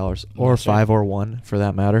donate $10 or Yes, sir. $5 or $1 for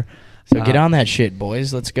that matter. So get on that shit,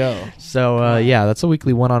 boys. Let's go. So yeah, that's a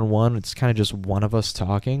weekly one-on-one. It's kind of just one of us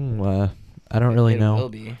talking. I don't really It know. will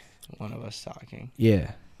be one of us talking.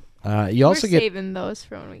 Yeah. You also We're get saving those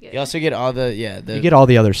for when we get You also get all the you get all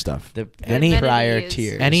the other stuff. the any prior amenities.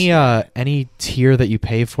 tiers. Any tier that you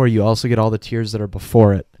pay for, you also get all the tiers that are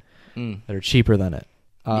before it that are cheaper than it.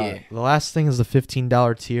 Yeah. The last thing is the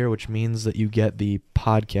 $15 tier, which means that you get the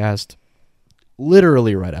podcast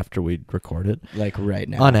literally right after we record it, like right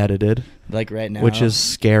now. unedited, Like right now. which is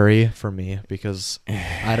scary for me because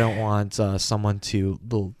I don't want someone to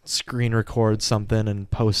screen record something and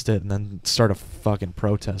post it and then start a fucking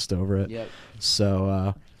protest over it. Yep.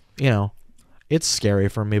 So, you know, it's scary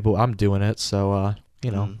for me, but I'm doing it. So, you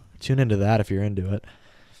know, tune into that if you're into it.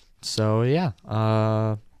 So, yeah.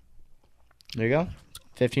 There you go.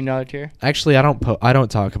 $15 tier. Actually, I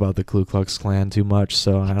don't talk about the Ku Klux Klan too much,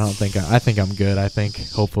 so I don't think I think I'm good. I think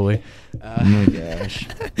hopefully. Oh my gosh.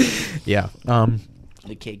 Yeah.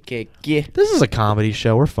 The KKK. This is a comedy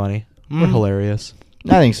show. We're funny. We're hilarious.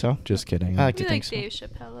 I think so. Just kidding. I like We to think like so. Dave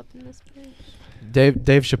Chappelle up in this bitch.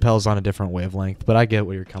 Dave Chappelle's on a different wavelength, but I get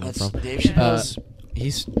where you're coming from. Dave Chappelle's.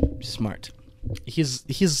 He's smart.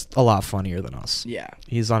 He's a lot funnier than us. Yeah.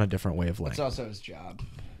 He's on a different wavelength. It's also his job.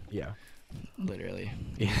 Yeah. Literally.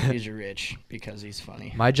 Yeah. He's rich because he's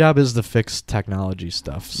funny. My job is to fix technology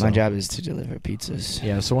stuff. So. My job is to deliver pizzas.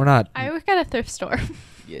 Yeah, so we're not. I work at a thrift store.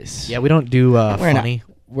 Yes. Yeah, we don't do We're funny.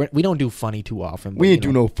 We don't do funny too often. We ain't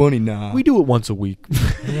do no funny now. We do it once a week. We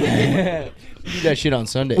do that shit on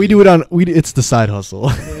Sunday. We do it on. It's the side hustle.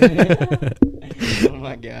 Oh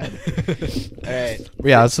my god. All right.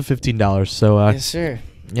 Yeah, it's the $15. So Yes, sir.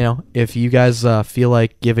 you know, if you guys feel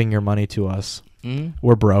like giving your money to us,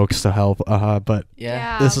 we're broke, so help. But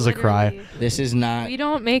Yeah. This is a cry. literally. This is not, We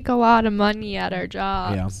don't make a lot of money at our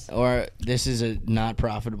jobs. or this is a not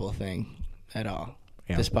profitable thing at all.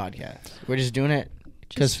 Yeah. This podcast. We're just doing it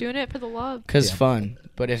Just doing it for the love. because Yeah. fun.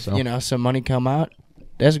 But if So. you know some money come out,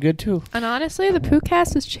 that's good too. And honestly, the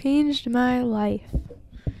Pootcast has changed my life.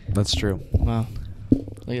 that's true. Wow.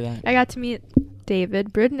 Look at that. I got to meet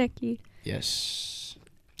David Brudnicki, Yes.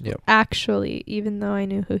 Yep. actually, even though I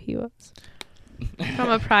knew who he was from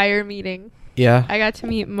a prior meeting. Yeah. I got to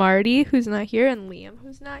meet Marty, who's not here, and Liam,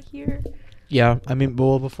 who's not here. Yeah, I mean,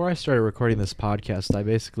 well, before I started recording this podcast, I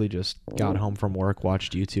basically just got home from work,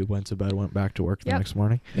 watched YouTube, went to bed, went back to work the Yep. next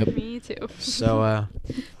morning. Yep. Me too. So,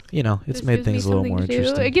 you know, it's This made gives me things a little something more to do.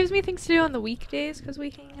 interesting. It gives me things to do on the weekdays because we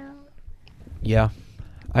hang out. Yeah.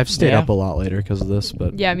 I've stayed Yeah. up a lot later because of this,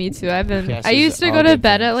 but Yeah, me too. I Yes, used is to all go to good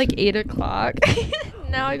bed at things. like 8 o'clock.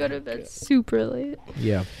 Now I go to bed super late.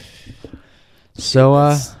 yeah. So,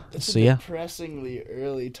 It's so yeah. depressingly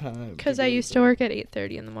early time. Because I used to work at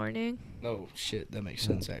 8:30 in the morning. Oh shit, that makes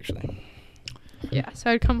sense actually. Yeah,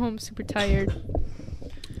 so I'd come home super tired.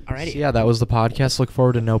 Alrighty. So yeah, that was the podcast. Look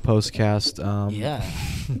forward to no postcast. Yeah.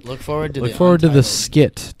 Look forward to Look the forward to the Untitled.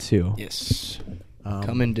 skit too. Yes.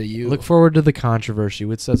 Coming to you. Look forward to the controversy.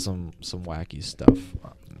 We said some wacky stuff.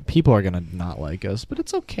 People are gonna not like us, but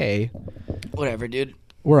it's okay. Whatever, dude.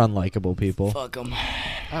 We're unlikable people. Fuck 'em.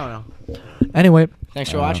 I don't know. Anyway, Thanks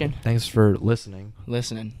for watching. Thanks for listening.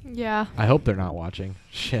 Listening. Yeah. I hope they're not watching.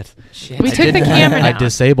 Shit. We I took the didn't- camera I down.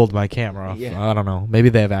 disabled my camera. Yeah. I don't know. Maybe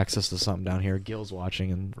they have access to something down here. Gil's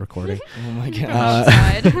watching and recording. Oh my From god.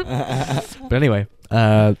 outside. But anyway,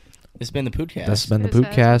 It's been the Pootcast. that's been the This has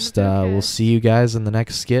been the Pootcast. We'll Pootcast. see you guys in the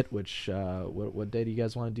next skit. Which what day do you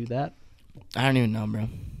guys want to do that? I don't even know, bro. I'm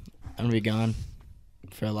gonna be gone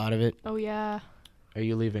for a lot of it. Oh yeah. Are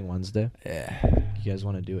you leaving Wednesday? Yeah. You guys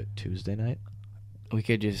want to do it Tuesday night? We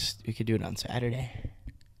could do it on Saturday.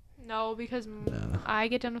 No, because No. I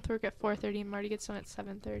get done with work at 4:30 and Marty gets done at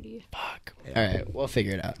 7:30. Fuck. All right, we'll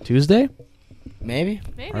figure it out. Tuesday? Maybe.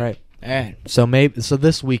 Maybe. All right. All right. So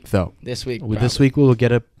this week though. This week. This probably. week we'll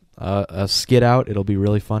get a skit out. It'll be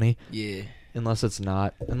really funny. Yeah. Unless it's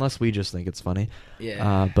not. Unless we just think it's funny.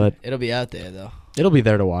 Yeah. But It'll be out there though. it'll be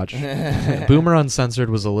there to watch. Boomer Uncensored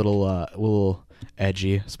was a little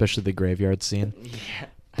edgy, especially the graveyard scene. Yeah.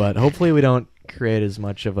 But hopefully we don't create as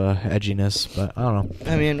much of a edginess. But I don't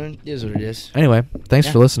know. I mean, it is what it is. Anyway, thanks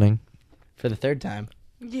Yeah. for listening. For the third time.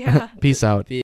 Yeah. Peace out.